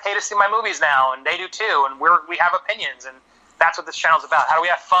pay to see my movies now, and they do too, and we have opinions, and that's what this channel's about. How do we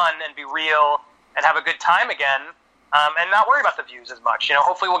have fun and be real and have a good time again, and not worry about the views as much?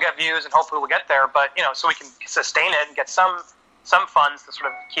 Hopefully we'll get views, and hopefully we'll get there, but, so we can sustain it and get some funds to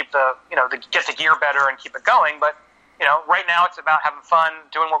sort of keep to get the gear better and keep it going. But, right now it's about having fun,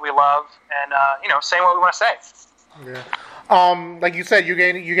 doing what we love, and, saying what we want to say. Yeah. Like you said, you're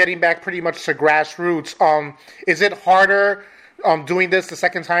getting back pretty much to grassroots. Is it harder doing this the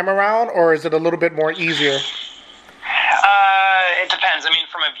second time around, or is it a little bit more easier? It depends.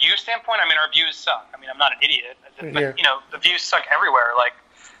 From a view standpoint, our views suck. I'm not an idiot, but the views suck everywhere. Like,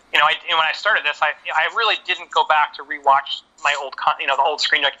 when I started this, I really didn't go back to rewatch my old the old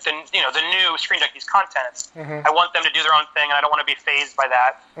Screen Junkies, the new Screen Junkies content. Mm-hmm. I want them to do their own thing, and I don't want to be fazed by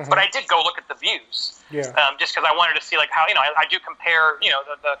that. Mm-hmm. But I did go look at the views, just because I wanted to see how I do compare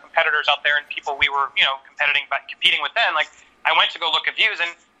the competitors out there and people we were competing with then. Like, I went to go look at views, and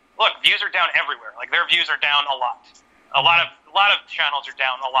look, views are down everywhere. Like, their views are down a lot. A lot of channels are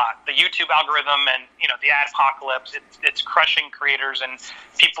down a lot. The YouTube algorithm and the ad apocalypse, it's crushing creators, and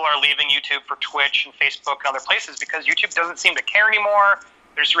people are leaving YouTube for Twitch and Facebook and other places because YouTube doesn't seem to care anymore.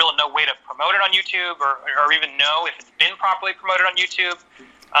 There's really no way to promote it on YouTube or even know if it's been properly promoted on YouTube.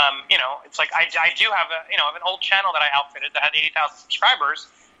 It's like I do have an old channel that I outfitted that had 80,000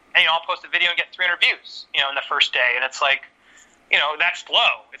 subscribers, and I'll post a video and get 300 views in the first day, and it's like, that's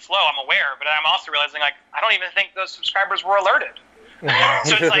low. It's low, I'm aware, but I'm also realizing, I don't even think those subscribers were alerted.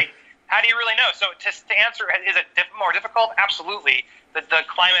 So it's like, how do you really know? So to answer, is it more difficult? Absolutely. The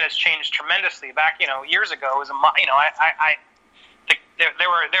climate has changed tremendously. Back, years ago, there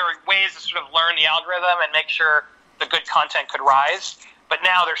were ways to sort of learn the algorithm and make sure the good content could rise. But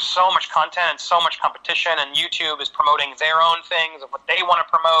now there's so much content and so much competition, and YouTube is promoting their own things of what they want to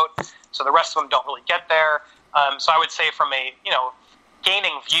promote, so the rest of them don't really get there. So I would say from a,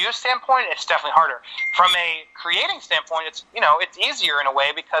 gaining views standpoint, it's definitely harder. From a creating standpoint, it's easier in a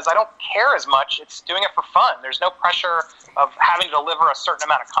way because I don't care as much. It's doing it for fun. There's no pressure of having to deliver a certain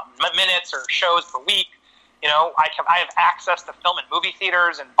amount of minutes or shows per week. I have access to film in movie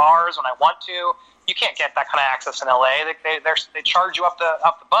theaters and bars when I want to. You can't get that kind of access in LA. They charge you up the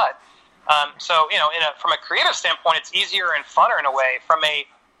butt. So from a creative standpoint, it's easier and funner in a way. From a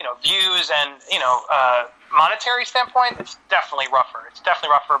views and monetary standpoint, it's definitely rougher.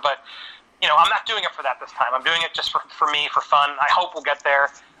 But I'm not doing it for that this time. I'm doing it just for me, for fun. I hope we'll get there.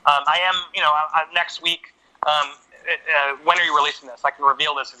 I am next week. When are you releasing this? I can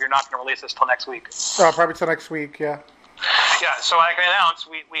reveal this if you're not going to release this till next week. Probably till next week. Yeah. Yeah. So I can announce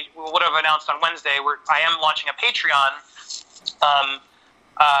we would have announced on Wednesday. I am launching a Patreon.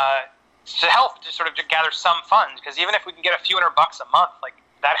 To help to sort of gather some funds, because even if we can get a few $100 a month, like,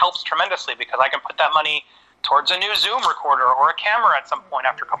 that helps tremendously, because I can put that money towards a new Zoom recorder or a camera at some point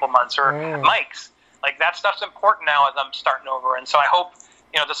after a couple months, or mics. Like, that stuff's important now as I'm starting over. And so I hope,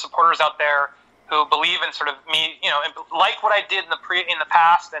 the supporters out there who believe in sort of me, and like what I did in the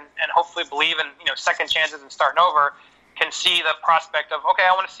past, and hopefully believe in, second chances and starting over, can see the prospect of, okay,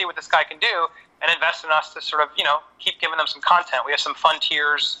 I want to see what this guy can do, and invest in us to sort of, keep giving them some content. We have some fun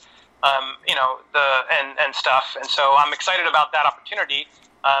tiers, and stuff. And so I'm excited about that opportunity.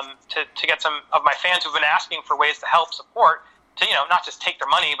 To get some of my fans who've been asking for ways to help support, to not just take their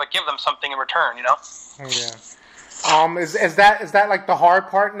money, but give them something in return. Yeah. Is that like the hard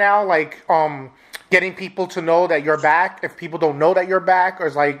part now? Like getting people to know that you're back. If people don't know that you're back, or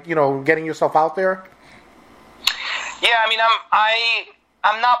is like getting yourself out there. Yeah,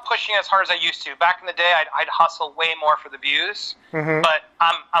 I'm not pushing as hard as I used to. Back in the day, I'd hustle way more for the views. Mm-hmm. But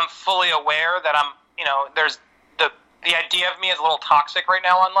I'm fully aware that there's the idea of me is a little toxic right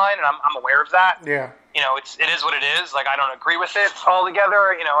now online, and I'm aware of that. Yeah. It is what it is. Like, I don't agree with it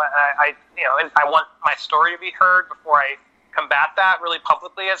altogether. And I want my story to be heard before I combat that really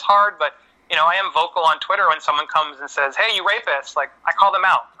publicly as hard. But I am vocal on Twitter when someone comes and says, "Hey, you rapists!" Like, I call them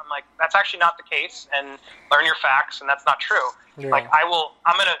out. I'm like, that's actually not the case, and learn your facts, and that's not true. Yeah. Like, I'm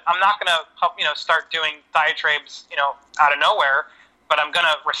not gonna, start doing diatribes, out of nowhere, but I'm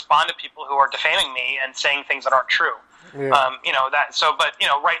gonna respond to people who are defaming me and saying things that aren't true. Yeah. But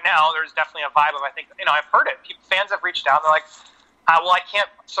right now there's definitely a vibe of, I think, I've heard it. Fans have reached out and they're like, well, I can't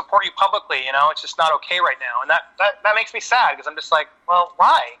support you publicly, it's just not okay right now. And that makes me sad, because I'm just like, well,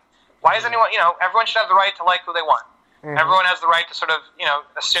 why? Why is anyone, everyone should have the right to like who they want. Mm-hmm. Everyone has the right to sort of,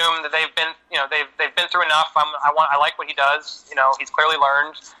 assume that they've been through enough. I like what he does. He's clearly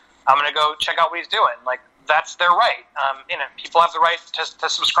learned. I'm going to go check out what he's doing. Like, that's their right. People have the right to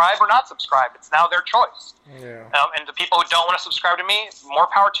subscribe or not subscribe. It's now their choice. Yeah. And the people who don't want to subscribe to me, more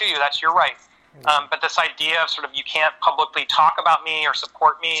power to you. That's your right. But this idea of sort of, you can't publicly talk about me or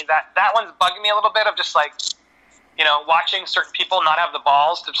support me, that one's bugging me a little bit, of just like, watching certain people not have the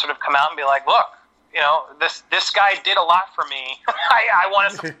balls to sort of come out and be like, look, this guy did a lot for me. I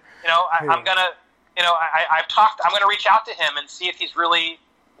want to, I'm gonna, I've talked. I'm gonna reach out to him and see if he's really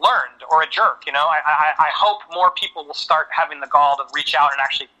learned or a jerk. I hope more people will start having the gall to reach out and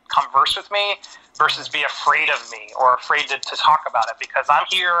actually converse with me, versus be afraid of me or afraid to talk about it. Because I'm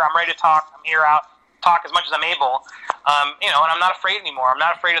here, I'm ready to talk. I'm here out talk as much as I'm able. And I'm not afraid anymore. I'm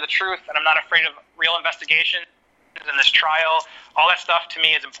not afraid of the truth, and I'm not afraid of real investigation. In this trial, all that stuff to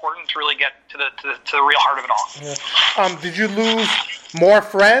me is important to really get to the real heart of it all. Yeah. Did you lose more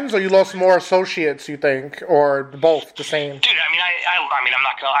friends, or you lost more associates, you think, or both the same? Dude, I'm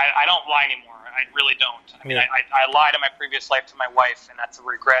not gonna. I don't lie anymore. I really don't. I lied in my previous life to my wife, and that's a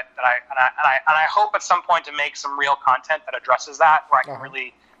regret that I hope at some point to make some real content that addresses that, where I can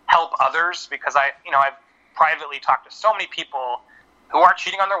really help others, because I've privately talked to so many people who are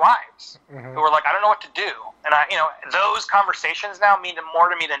cheating on their wives, who are like, I don't know what to do. And those conversations now mean more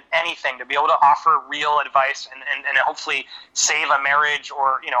to me than anything, to be able to offer real advice and hopefully save a marriage,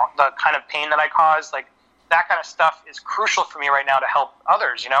 or, the kind of pain that I caused. Like, that kind of stuff is crucial for me right now to help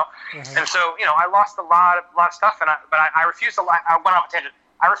others, And so, I lost a lot of stuff, but I refuse to lie. I went off a tangent.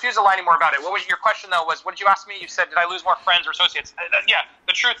 I refuse to lie anymore about it. What was your question, though? What did you ask me? You said, did I lose more friends or associates? Yeah,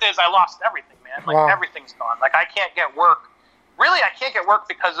 the truth is I lost everything, man. Like, everything's gone. Like, I can't get work. Really, I can't get work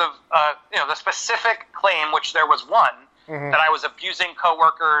because of the specific claim, which there was one, that I was abusing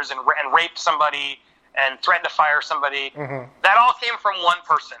coworkers and raped somebody and threatened to fire somebody. That all came from one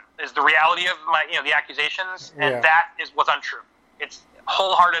person. Is the reality of my the accusations, and that was untrue. It's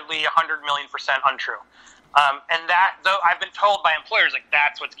wholeheartedly 100,000,000% untrue. And that, though, I've been told by employers, like,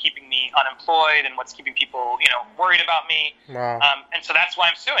 that's what's keeping me unemployed and what's keeping people worried about me. Wow. And so that's why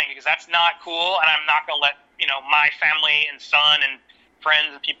I'm suing, because that's not cool, and I'm not going to let my family and son and friends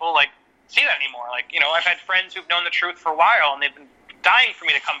and people see that anymore. I've had friends who've known the truth for a while, and they've been dying for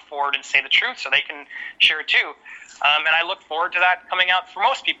me to come forward and say the truth so they can share it too. And I look forward to that coming out for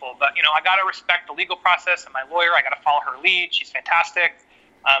most people. But I got to respect the legal process and my lawyer. I got to follow her lead. She's fantastic.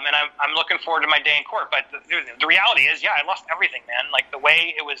 And I'm looking forward to my day in court. But the reality is, I lost everything, man. Like, the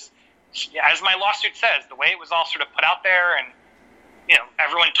way it was, as my lawsuit says, the way it was all sort of put out there, and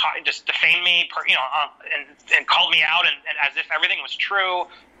everyone just defamed me, and called me out, and as if everything was true.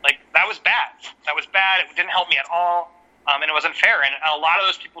 Like, that was bad. That was bad. It didn't help me at all, and it was unfair. And a lot of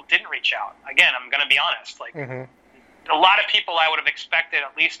those people didn't reach out. Again, I'm going to be honest. Like, a lot of people I would have expected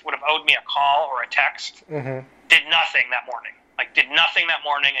at least would have owed me a call or a text. Did nothing that morning. Did nothing that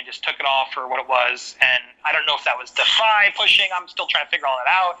morning and just took it all for what it was. And I don't know if that was defy pushing. I'm still trying to figure all that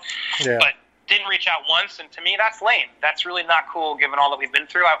out. Yeah. But didn't reach out once, and to me, that's lame. That's really not cool, given all that we've been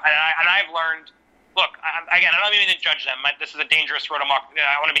through. And I've learned. Look, again, I don't even need to judge them. This is a dangerous road. I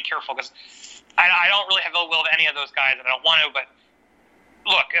want to be careful, because I don't really have ill will to any of those guys, and I don't want to. But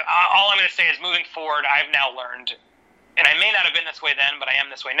look, all I'm going to say is, moving forward, I've now learned, and I may not have been this way then, but I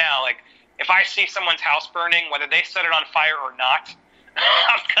am this way now. Like, if I see someone's house burning, whether they set it on fire or not,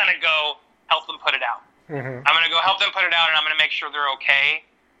 I'm going to go help them put it out. I'm going to go help them put it out, and I'm going to make sure they're okay,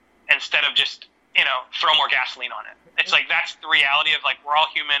 instead of just, throw more gasoline on it. It's like, that's the reality of, we're all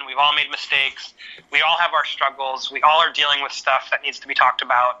human. We've all made mistakes. We all have our struggles. We all are dealing with stuff that needs to be talked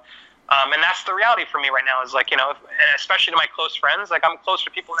about. And that's the reality for me right now, is especially to my close friends, I'm closer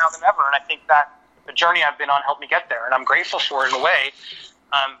to people now than ever. And I think that the journey I've been on helped me get there, and I'm grateful for it in a way.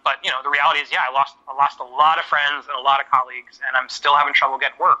 But the reality is, I lost a lot of friends and a lot of colleagues, and I'm still having trouble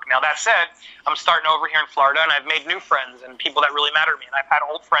getting work. Now, that said, I'm starting over here in Florida, and I've made new friends and people that really matter to me. And I've had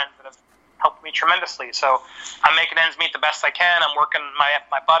old friends that have helped me tremendously. So I'm making ends meet the best I can. I'm working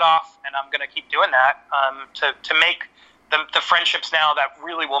my butt off, and I'm going to keep doing that to make the friendships now that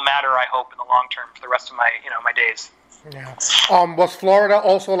really will matter, I hope, in the long term for the rest of my my days. Yeah. Was Florida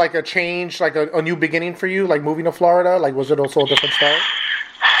also like a change, like a new beginning for you? Like moving to Florida, like was it also a different start?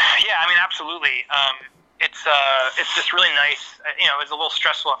 Yeah, I mean, absolutely. It's just really nice. You know, it's a little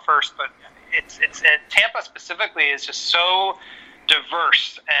stressful at first, but it's Tampa specifically is just so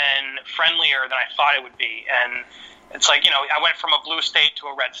diverse and friendlier than I thought it would be. And it's like, you know, I went from a blue state to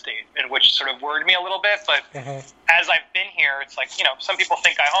a red state, and which sort of worried me a little bit. But as I've been here, it's like, you know, some people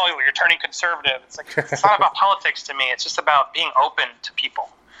think, you're turning conservative. It's like, it's not about politics to me. It's just about being open to people.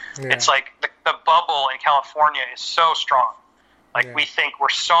 Yeah. It's like the bubble in California is so strong. Like we think we're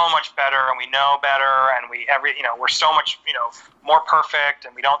so much better and we know better and we're so much, you know, more perfect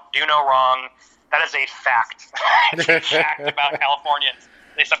and we don't do no wrong. That is a fact. It's a fact about Californians.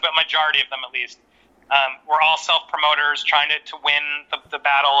 At least a majority of them, at least. We're all self-promoters trying to win the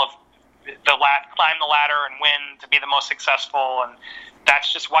battle of climb the ladder and win to be the most successful. And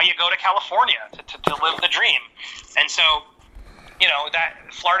that's just why you go to California, to live the dream. And so, you know, that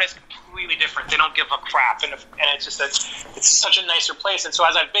Florida's completely different. They don't give a crap, and it's just it's such a nicer place. And so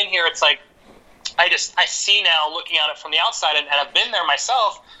as I've been here, it's like I see now, looking at it from the outside, and I've been there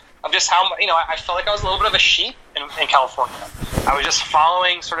myself, of just how, you know, I felt like I was a little bit of a sheep in California. I was just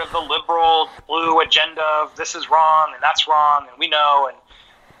following sort of the liberal blue agenda of this is wrong and that's wrong and we know and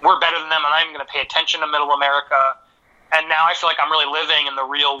we're better than them and I'm going to pay attention to Middle America. And now I feel like I'm really living in the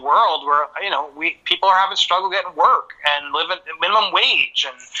real world where, you know, people are having struggle getting work and living minimum wage,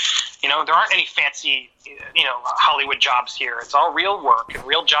 and, you know, there aren't any fancy, you know, Hollywood jobs here. It's all real work and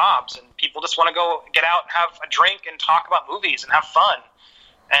real jobs, and people just want to go get out and have a drink and talk about movies and have fun.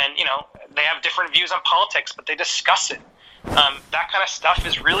 And, you know, they have different views on politics, but they discuss it. That kind of stuff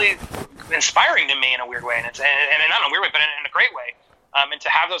is really inspiring to me in a weird way, and not in a weird way, but in a great way. And to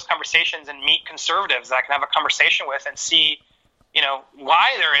have those conversations and meet conservatives that I can have a conversation with and see, you know,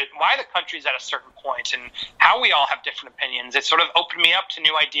 why the country's at a certain point and how we all have different opinions. It sort of opened me up to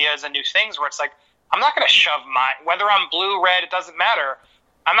new ideas and new things where it's like, I'm not going to shove whether I'm blue, red, it doesn't matter.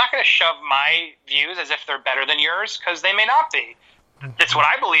 I'm not going to shove my views as if they're better than yours, because they may not be. It's what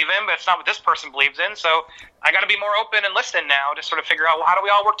I believe in, but it's not what this person believes in. So I got to be more open and listen now to sort of figure out, well, how do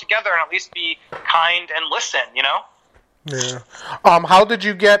we all work together and at least be kind and listen, you know? Yeah. How did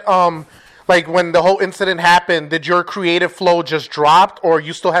you get, like when the whole incident happened, did your creative flow just dropped, or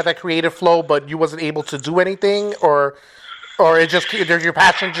you still had that creative flow, but you wasn't able to do anything, or it just, your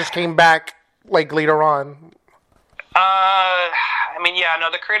passion just came back like later on? I mean, yeah,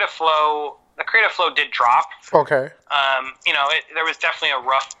 no, the creative flow did drop. Okay. You know, there was definitely a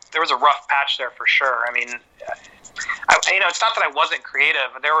rough patch there for sure. I mean, you know, it's not that I wasn't creative.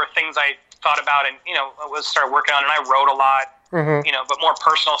 There were things I thought about and, you know, started working on, and I wrote a lot, you know, but more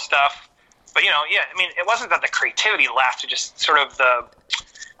personal stuff. But, you know, yeah, I mean, it wasn't that the creativity left. It just sort of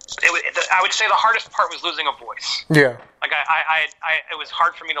I would say the hardest part was losing a voice. Yeah. Like it was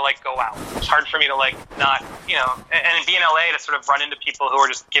hard for me to like go out. It was hard for me to like not, you know, and be in LA to sort of run into people who are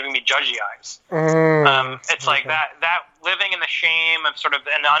just giving me judgy eyes. It's like that living in the shame of sort of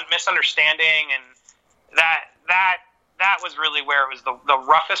and the misunderstanding, and that was really where it was the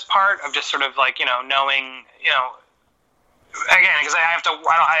roughest part of just sort of like, you know, knowing, you know, again, because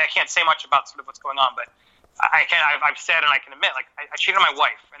I can't say much about sort of what's going on, but I've said and I can admit, like, I cheated on my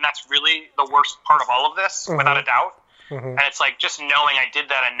wife, and that's really the worst part of all of this, without a doubt. And it's like just knowing I did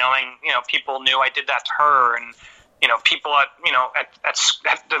that, and knowing, you know, people knew I did that to her, and, you know, people at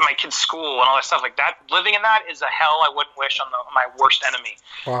my kid's school and all that stuff like that. Living in that is a hell I wouldn't wish on my worst enemy.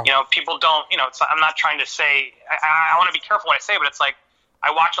 Wow. You know, people don't, you know, I'm not trying to say, I want to be careful what I say, but it's like,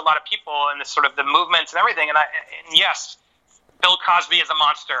 I watch a lot of people and this sort of the movements and everything, and yes, Bill Cosby is a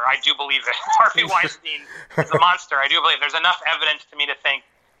monster. I do believe it. Harvey Weinstein is a monster. I do believe there's enough evidence to me to think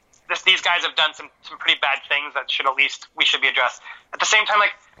these guys have done some pretty bad things that we should be addressed. At the same time,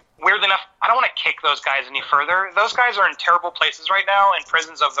 like, weirdly enough, I don't want to kick those guys any further. Those guys are in terrible places right now in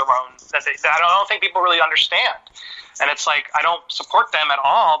prisons of their own that I don't think people really understand. And it's like, I don't support them at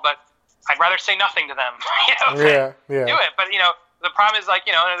all, but I'd rather say nothing to them. You know, do it. But, you know, the problem is, like,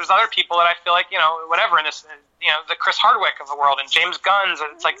 you know, there's other people that I feel like, you know, whatever, in this, you know, the Chris Hardwick of the world and James Gunn's.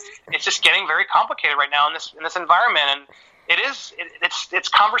 It's like, it's just getting very complicated right now in this environment, and it's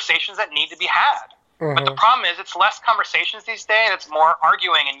conversations that need to be had. But the problem is, it's less conversations these days. It's more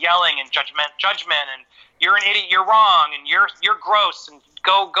arguing and yelling and judgment, and you're an idiot, you're wrong, and you're gross, and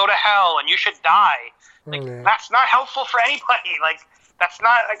go to hell, and you should die. Like, that's not helpful for anybody. Like, that's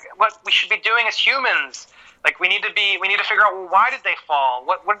not like what we should be doing as humans. Like, we need to figure out, well, why did they fall?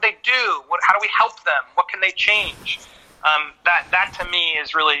 What did they do? How do we help them? What can they change? That to me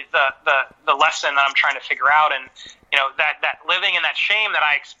is really the lesson that I'm trying to figure out. And that living in that shame that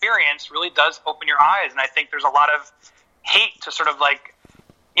I experienced really does open your eyes. And I think there's a lot of hate to sort of like,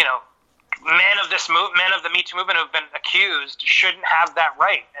 men of the Me Too movement who've been accused shouldn't have that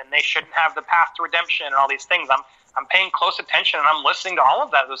right, and they shouldn't have the path to redemption and all these things. I'm paying close attention, and I'm listening to all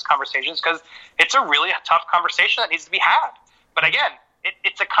of those conversations, because it's a really tough conversation that needs to be had. But again,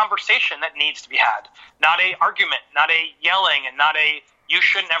 it's a conversation that needs to be had, not a argument, not a yelling, and not a you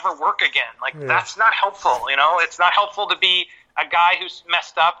should never work again. Like, that's not helpful. It's not helpful to be a guy who's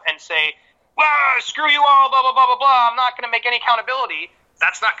messed up and say, well, screw you all, blah, blah, blah, blah, blah. I'm not going to make any accountability.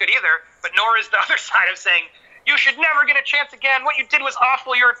 That's not good either. But nor is the other side of saying, you should never get a chance again. What you did was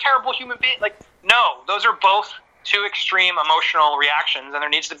awful. You're a terrible human being. Like, no, those are both two extreme emotional reactions, and there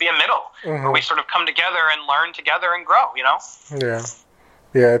needs to be a middle where we sort of come together and learn together and grow,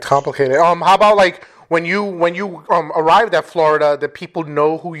 Yeah, it's complicated. How about like when you arrived at Florida, did people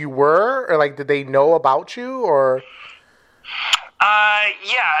know who you were, or like did they know about you, or?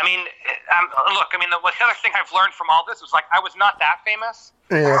 Yeah, I mean, look, the other thing I've learned from all this was like I was not that famous.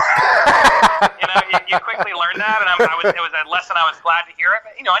 Yeah. You quickly learn that, and it was a lesson I was glad to hear it.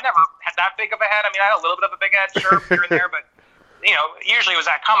 But, I never had that big of a head. I had a little bit of a big head, sure, here and there, but usually it was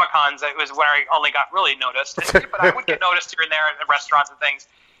at Comic-Cons. It was where I only got really noticed. But I would get noticed here and there at restaurants and things.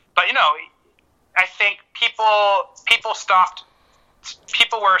 But I think people stopped.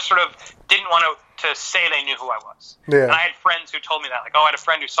 People were sort of didn't want to say they knew who I was. Yeah. And I had friends who told me that, like, I had a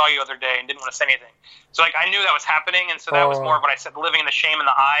friend who saw you the other day and didn't want to say anything. So, like, I knew that was happening, and so that was more of what I said, living in the shame in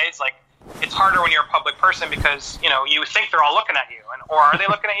the eyes. Like, it's harder when you're a public person because, you think they're all looking at you. Or are they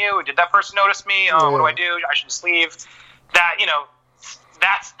looking at you? Did that person notice me? What do I do? I should just leave. That,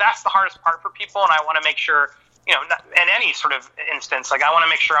 that's the hardest part for people, and I want to make sure, in any sort of instance, like, I want to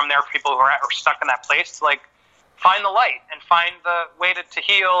make sure I'm there for people who are stuck in that place to, like, find the light and find the way to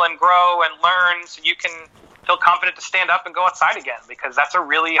heal and grow and learn so you can feel confident to stand up and go outside again, because that's a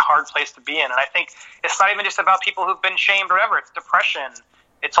really hard place to be in. And I think it's not even just about people who've been shamed or whatever. It's depression.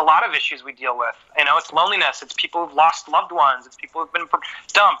 It's a lot of issues we deal with. It's loneliness. It's people who've lost loved ones. It's people who've been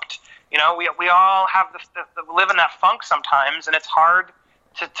dumped. We all have live in that funk sometimes, and it's hard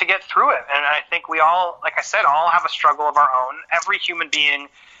to get through it. And I think we all, like I said, all have a struggle of our own. Every human being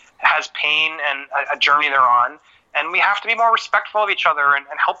has pain and a journey they're on. And we have to be more respectful of each other and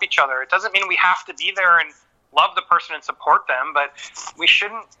help each other. It doesn't mean we have to be there and love the person and support them, but we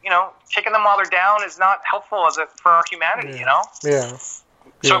shouldn't, kicking them while they're down is not helpful for our humanity, Yeah.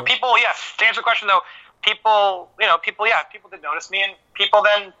 So people, to answer the question though, people did notice me, and people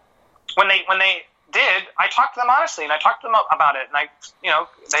then, when they did, I talked to them honestly, and I talked to them about it, and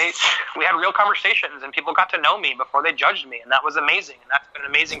we had real conversations, and people got to know me before they judged me, and that was amazing, and that's been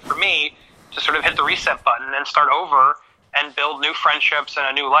amazing for me to sort of hit the reset button and start over and build new friendships and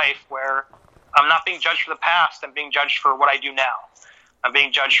a new life where I'm not being judged for the past. I'm being judged for what I do now. I'm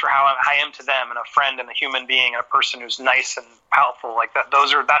being judged for how I am to them, and a friend and a human being and a person who's nice and powerful. Like that.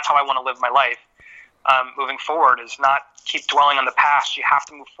 That's how I want to live my life. Moving forward is not keep dwelling on the past. You have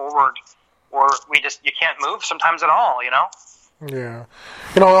to move forward, or you can't move sometimes at all. Yeah.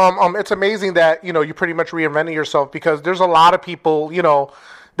 It's amazing that, you pretty much reinvented yourself, because there's a lot of people,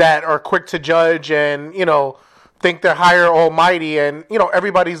 that are quick to judge and, think they're higher almighty, and,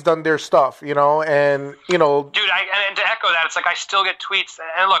 everybody's done their stuff, and, Dude, and to echo that, it's like I still get tweets,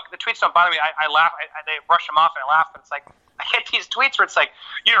 and look, the tweets don't bother me. I laugh, they brush them off, and I laugh, but it's like, I get these tweets where it's like,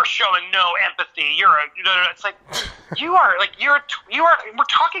 you're showing no empathy, it's like, we're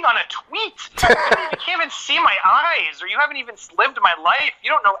talking on a tweet. You can't even see my eyes, or you haven't even lived my life. You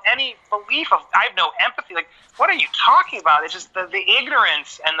don't know any belief I have no empathy. Like, what are you talking about? It's just the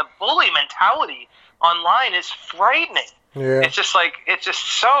ignorance and the bully mentality online is frightening. Yeah. It's just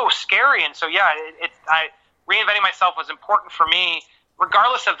so scary. And so, reinventing myself was important for me,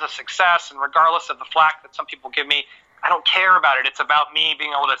 regardless of the success and regardless of the flack that some people give me. I don't care about it. It's about me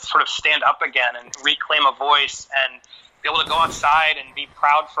being able to sort of stand up again and reclaim a voice and be able to go outside and be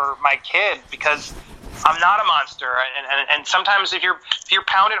proud for my kid, because I'm not a monster. And sometimes if you're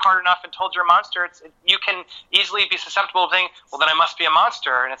pounded hard enough and told you're a monster, you can easily be susceptible to think, well, then I must be a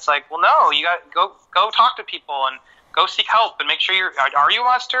monster. And it's like, well, no, you got go talk to people and go seek help and make sure are you a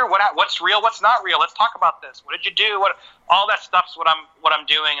monster? What's real? What's not real? Let's talk about this. What did you do? All that stuff's what I'm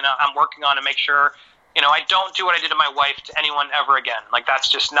doing, and I'm working on to make sure, I don't do what I did to my wife to anyone ever again. Like, that's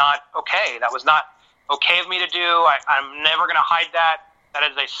just not okay. That was not okay of me to do. I'm never going to hide that. That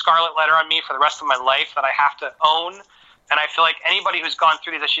is a scarlet letter on me for the rest of my life that I have to own. And I feel like anybody who's gone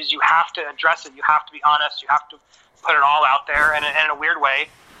through these issues, you have to address it. You have to be honest. You have to put it all out there. And in a weird way,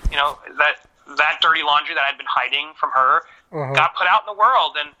 that dirty laundry that I'd been hiding from her, got put out in the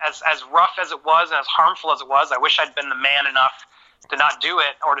world. And as rough as it was and as harmful as it was, I wish I'd been the man enough to not do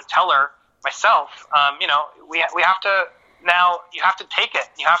it or to tell her myself. We have to now. You have to take it.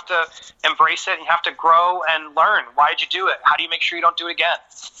 You have to embrace it. And you have to grow and learn. Why did you do it? How do you make sure you don't do it again?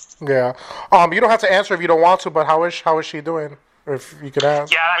 Yeah. You don't have to answer if you don't want to, but how is she doing? If you could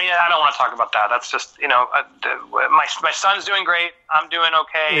ask. Yeah, I mean, I don't want to talk about that. That's just, my son's doing great. I'm doing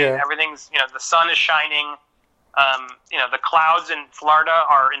okay. Yeah. Everything's, the sun is shining. The clouds in Florida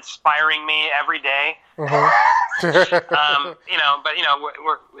are inspiring me every day. Life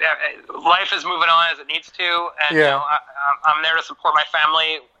is moving on as it needs to, and I'm there to support my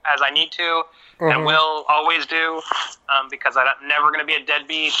family as I need to, and will always do, because I'm never going to be a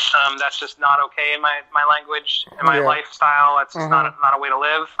deadbeat. That's just not okay in my language, in my lifestyle. That's just not a way to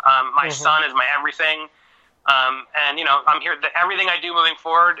live. My son is my everything, and I'm here. Everything I do moving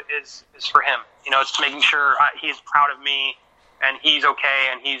forward is for him. It's making sure he's proud of me, and he's okay,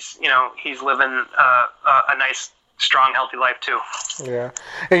 and he's living a nice, strong, healthy life too. Yeah,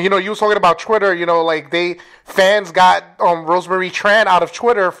 and you were talking about Twitter. Fans got Rosemary Tran out of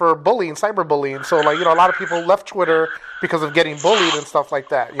Twitter for bullying, cyberbullying. So a lot of people left Twitter because of getting bullied and stuff like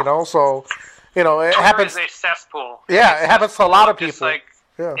that. So it Twitter happens. Is a cesspool. Yeah, it happens to a lot of people. But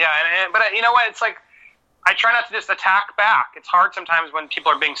you know what? It's like, I try not to just attack back. It's hard sometimes when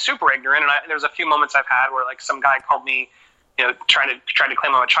people are being super ignorant, and there's a few moments I've had where some guy called me, trying to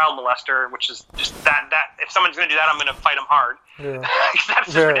claim I'm a child molester, which is just that if someone's going to do that, I'm going to fight him hard. Yeah.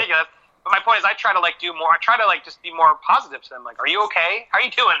 That's just ridiculous. But my point is, I try to do more. I try to just be more positive to them. Are you okay? How are you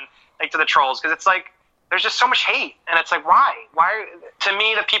doing? To the trolls, because it's there's just so much hate, and it's why? To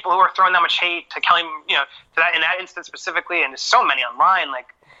me, the people who are throwing that much hate to Kelly, to that in that instance specifically, and there's so many online,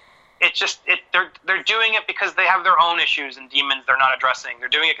 they're doing it because they have their own issues and demons they're not addressing. They're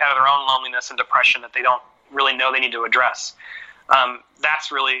doing it out of their own loneliness and depression that they don't really know they need to address.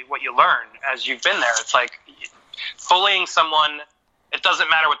 That's really what you learn as you've been there. It's bullying someone. It doesn't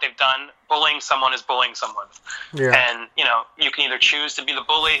matter what they've done. Bullying someone is bullying someone. Yeah. And you can either choose to be the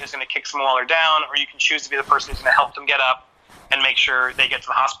bully who's going to kick someone while they're down, or you can choose to be the person who's going to help them get up and make sure they get to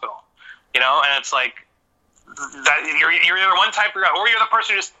the hospital. And it's that you're either one type or you're the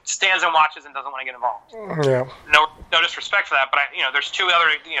person who just stands and watches and doesn't want to get involved. Yeah. No disrespect for that, but there's two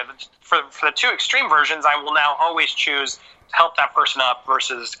other for the two extreme versions. I will now always choose to help that person up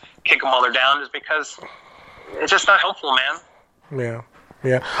versus kick them while they're down, just because it's just not helpful, man. Yeah.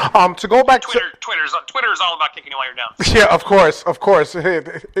 Yeah. To go back Twitter is all about kicking you while you're down. Yeah, of course.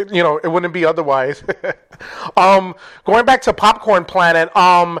 It wouldn't be otherwise. Going back to Popcorn Planet,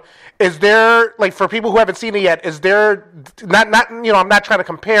 is there, for people who haven't seen it yet, is there not I'm not trying to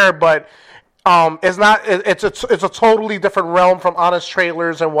compare, but it's a totally different realm from Honest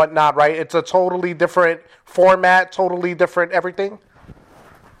Trailers and whatnot, right? It's a totally different format, totally different everything.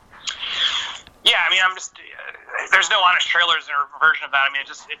 Yeah, I mean, there's no Honest Trailers or version of that. I mean,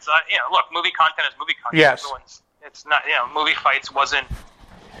 look, movie content is movie content. Yes. It's not, movie fights wasn't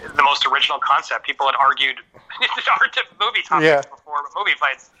the most original concept. People had argued movie topics before, but movie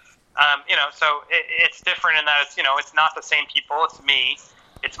fights, so it's different in that it's not the same people. It's me.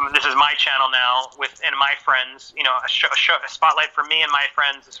 This is my channel now and my friends, a spotlight for me and my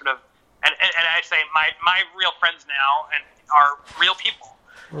friends is sort of, and I say my real friends now and are real people.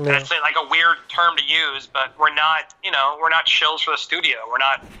 Yeah. It's a weird term to use, but we're not shills for the studio. We're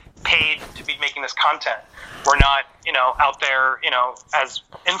not paid to be making this content. We're not, out there, as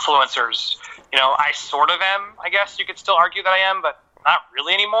influencers. I sort of am, I guess you could still argue that I am, but not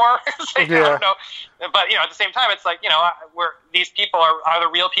really anymore. I don't know. But, at the same time, it's these people are the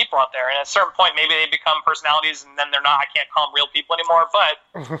real people out there. And at a certain point, maybe they become personalities and then they're not. I can't call them real people anymore. But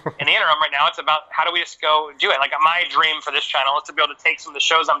in the interim right now, it's about how do we just go do it? My dream for this channel is to be able to take some of the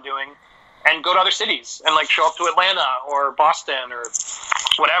shows I'm doing and go to other cities and show up to Atlanta or Boston or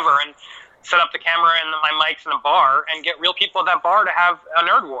whatever and set up the camera and my mics in a bar and get real people at that bar to have a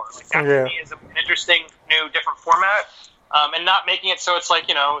nerd war. That to me is an interesting, new, different format. And not making it so it's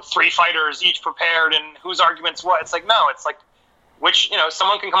three fighters each prepared and whose arguments what. It's no, it's which,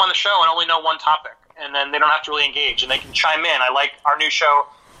 someone can come on the show and only know one topic and then they don't have to really engage and they can chime in. I like our new show.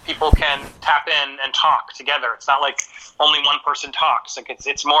 People can tap in and talk together. It's not only one person talks.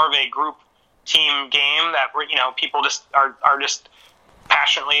 It's more of a group team game that people just are just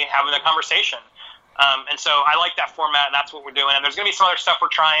passionately having a conversation. And so I like that format and that's what we're doing. And there's going to be some other stuff we're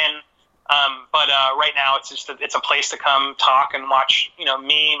trying. But right now it's a place to come talk and watch,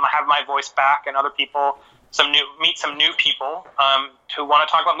 me have my voice back and other people, meet some new people, who want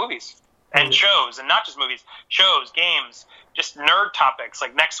to talk about movies and shows and not just movies, shows, games, just nerd topics.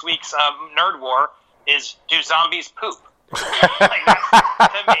 Next week's, Nerd War is do zombies poop? Like, that's,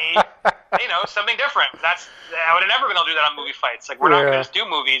 to me, something different. I would have never been able to do that on movie fights. Like, we're not going to just do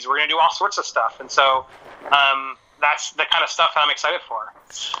movies. We're going to do all sorts of stuff. And so that's the kind of stuff that I'm excited for.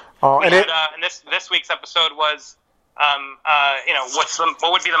 And this week's episode was,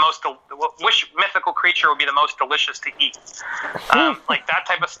 what would be the most, which mythical creature would be the most delicious to eat? Like, that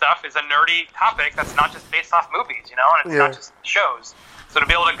type of stuff is a nerdy topic that's not just based off movies, and it's not just shows. So to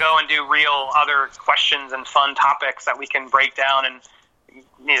be able to go and do real other questions and fun topics that we can break down and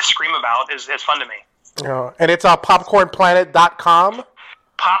scream about is fun to me. And it's popcornplanet.com.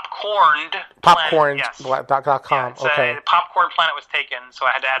 Popcorned.com. Yes. Okay. Popcorn Planet was taken, so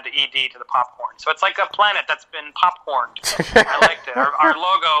I had to add the ED to the popcorn. So it's like a planet that's been popcorned. I liked it. Our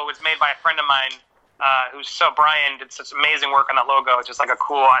logo was made by a friend of mine, Brian did such amazing work on that logo. It's just like I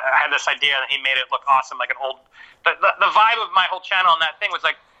had this idea that he made it look awesome, like an old. The vibe of my whole channel and that thing was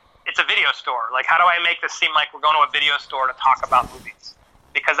like, it's a video store. Like, how do I make this seem like we're going to a video store to talk about movies?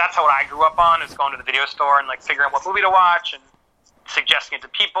 Because that's what I grew up on, is going to the video store and like figuring out what movie to watch and suggesting it to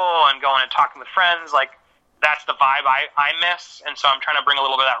people and going and talking with friends. Like, that's the vibe I miss. And so I'm trying to bring a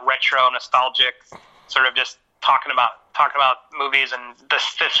little bit of that retro, nostalgic, sort of just talking about movies and the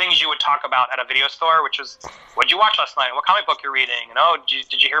things you would talk about at a video store, which is, what did you watch last night? What comic book you're reading? And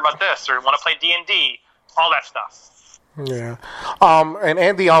did you hear about this? Or want to play D&D? All that stuff. Yeah. And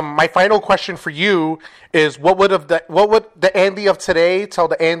Andy, my final question for you is, what would the Andy of today tell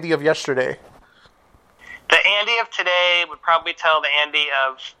the Andy of yesterday? The Andy of today would probably tell the Andy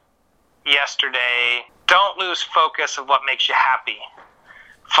of yesterday, don't lose focus of what makes you happy.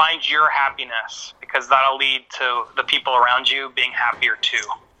 Find your happiness, because that'll lead to the people around you being happier too.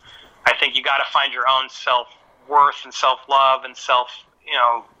 I think you got to find your own self-worth and self-love and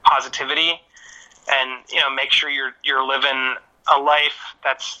positivity, and make sure you're living a life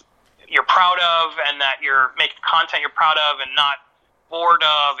that's you're proud of, and that you're making content you're proud of and not bored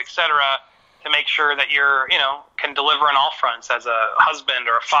of, etc., to make sure that you're can deliver on all fronts as a husband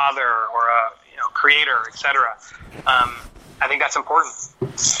or a father or a creator, etc. I think that's important.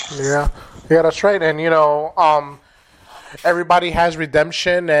 Yeah, that's right. And everybody has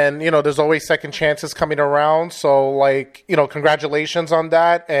redemption, and there's always second chances coming around. So congratulations on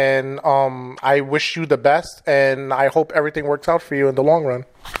that, and I wish you the best, and I hope everything works out for you in the long run.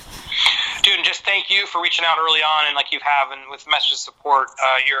 Dude, and just thank you for reaching out early on, and like you have, and with message support.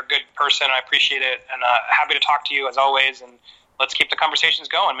 You're a good person. I appreciate it, and happy to talk to you as always. And let's keep the conversations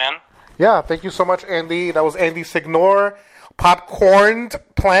going, man. Yeah, thank you so much, Andy. That was Andy Signore. Popcorned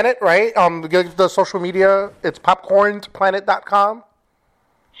Planet, right? The social media, it's popcornedplanet.com.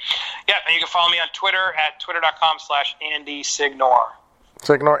 Yeah, and you can follow me on Twitter at twitter.com/AndySignore.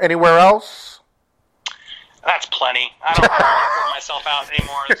 Signore. Anywhere else? That's plenty. I don't put myself out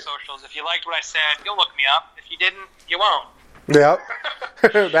anymore on the socials. If you liked what I said, you'll look me up. If you didn't, you won't. Yep.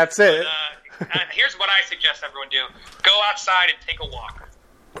 That's it. But, here's what I suggest everyone do. Go outside and take a walk.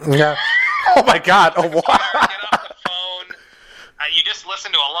 Yeah. Oh, my God. A walk. Get off the phone. You just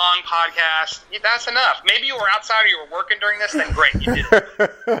listened to a long podcast. That's enough. Maybe you were outside or you were working during this, then great, you did it.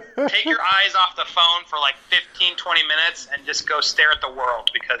 Take your eyes off the phone for like 15, 20 minutes and just go stare at the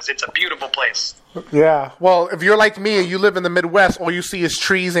world, because it's a beautiful place. Yeah. Well, if you're like me and you live in the Midwest, all you see is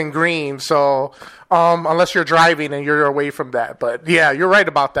trees and green. So unless you're driving and you're away from that. But yeah, you're right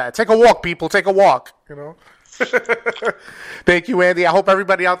about that. Take a walk, people. Take a walk, Thank you, Andy. I hope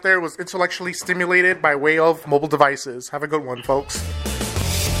everybody out there was intellectually stimulated by way of mobile devices. Have a good one, folks.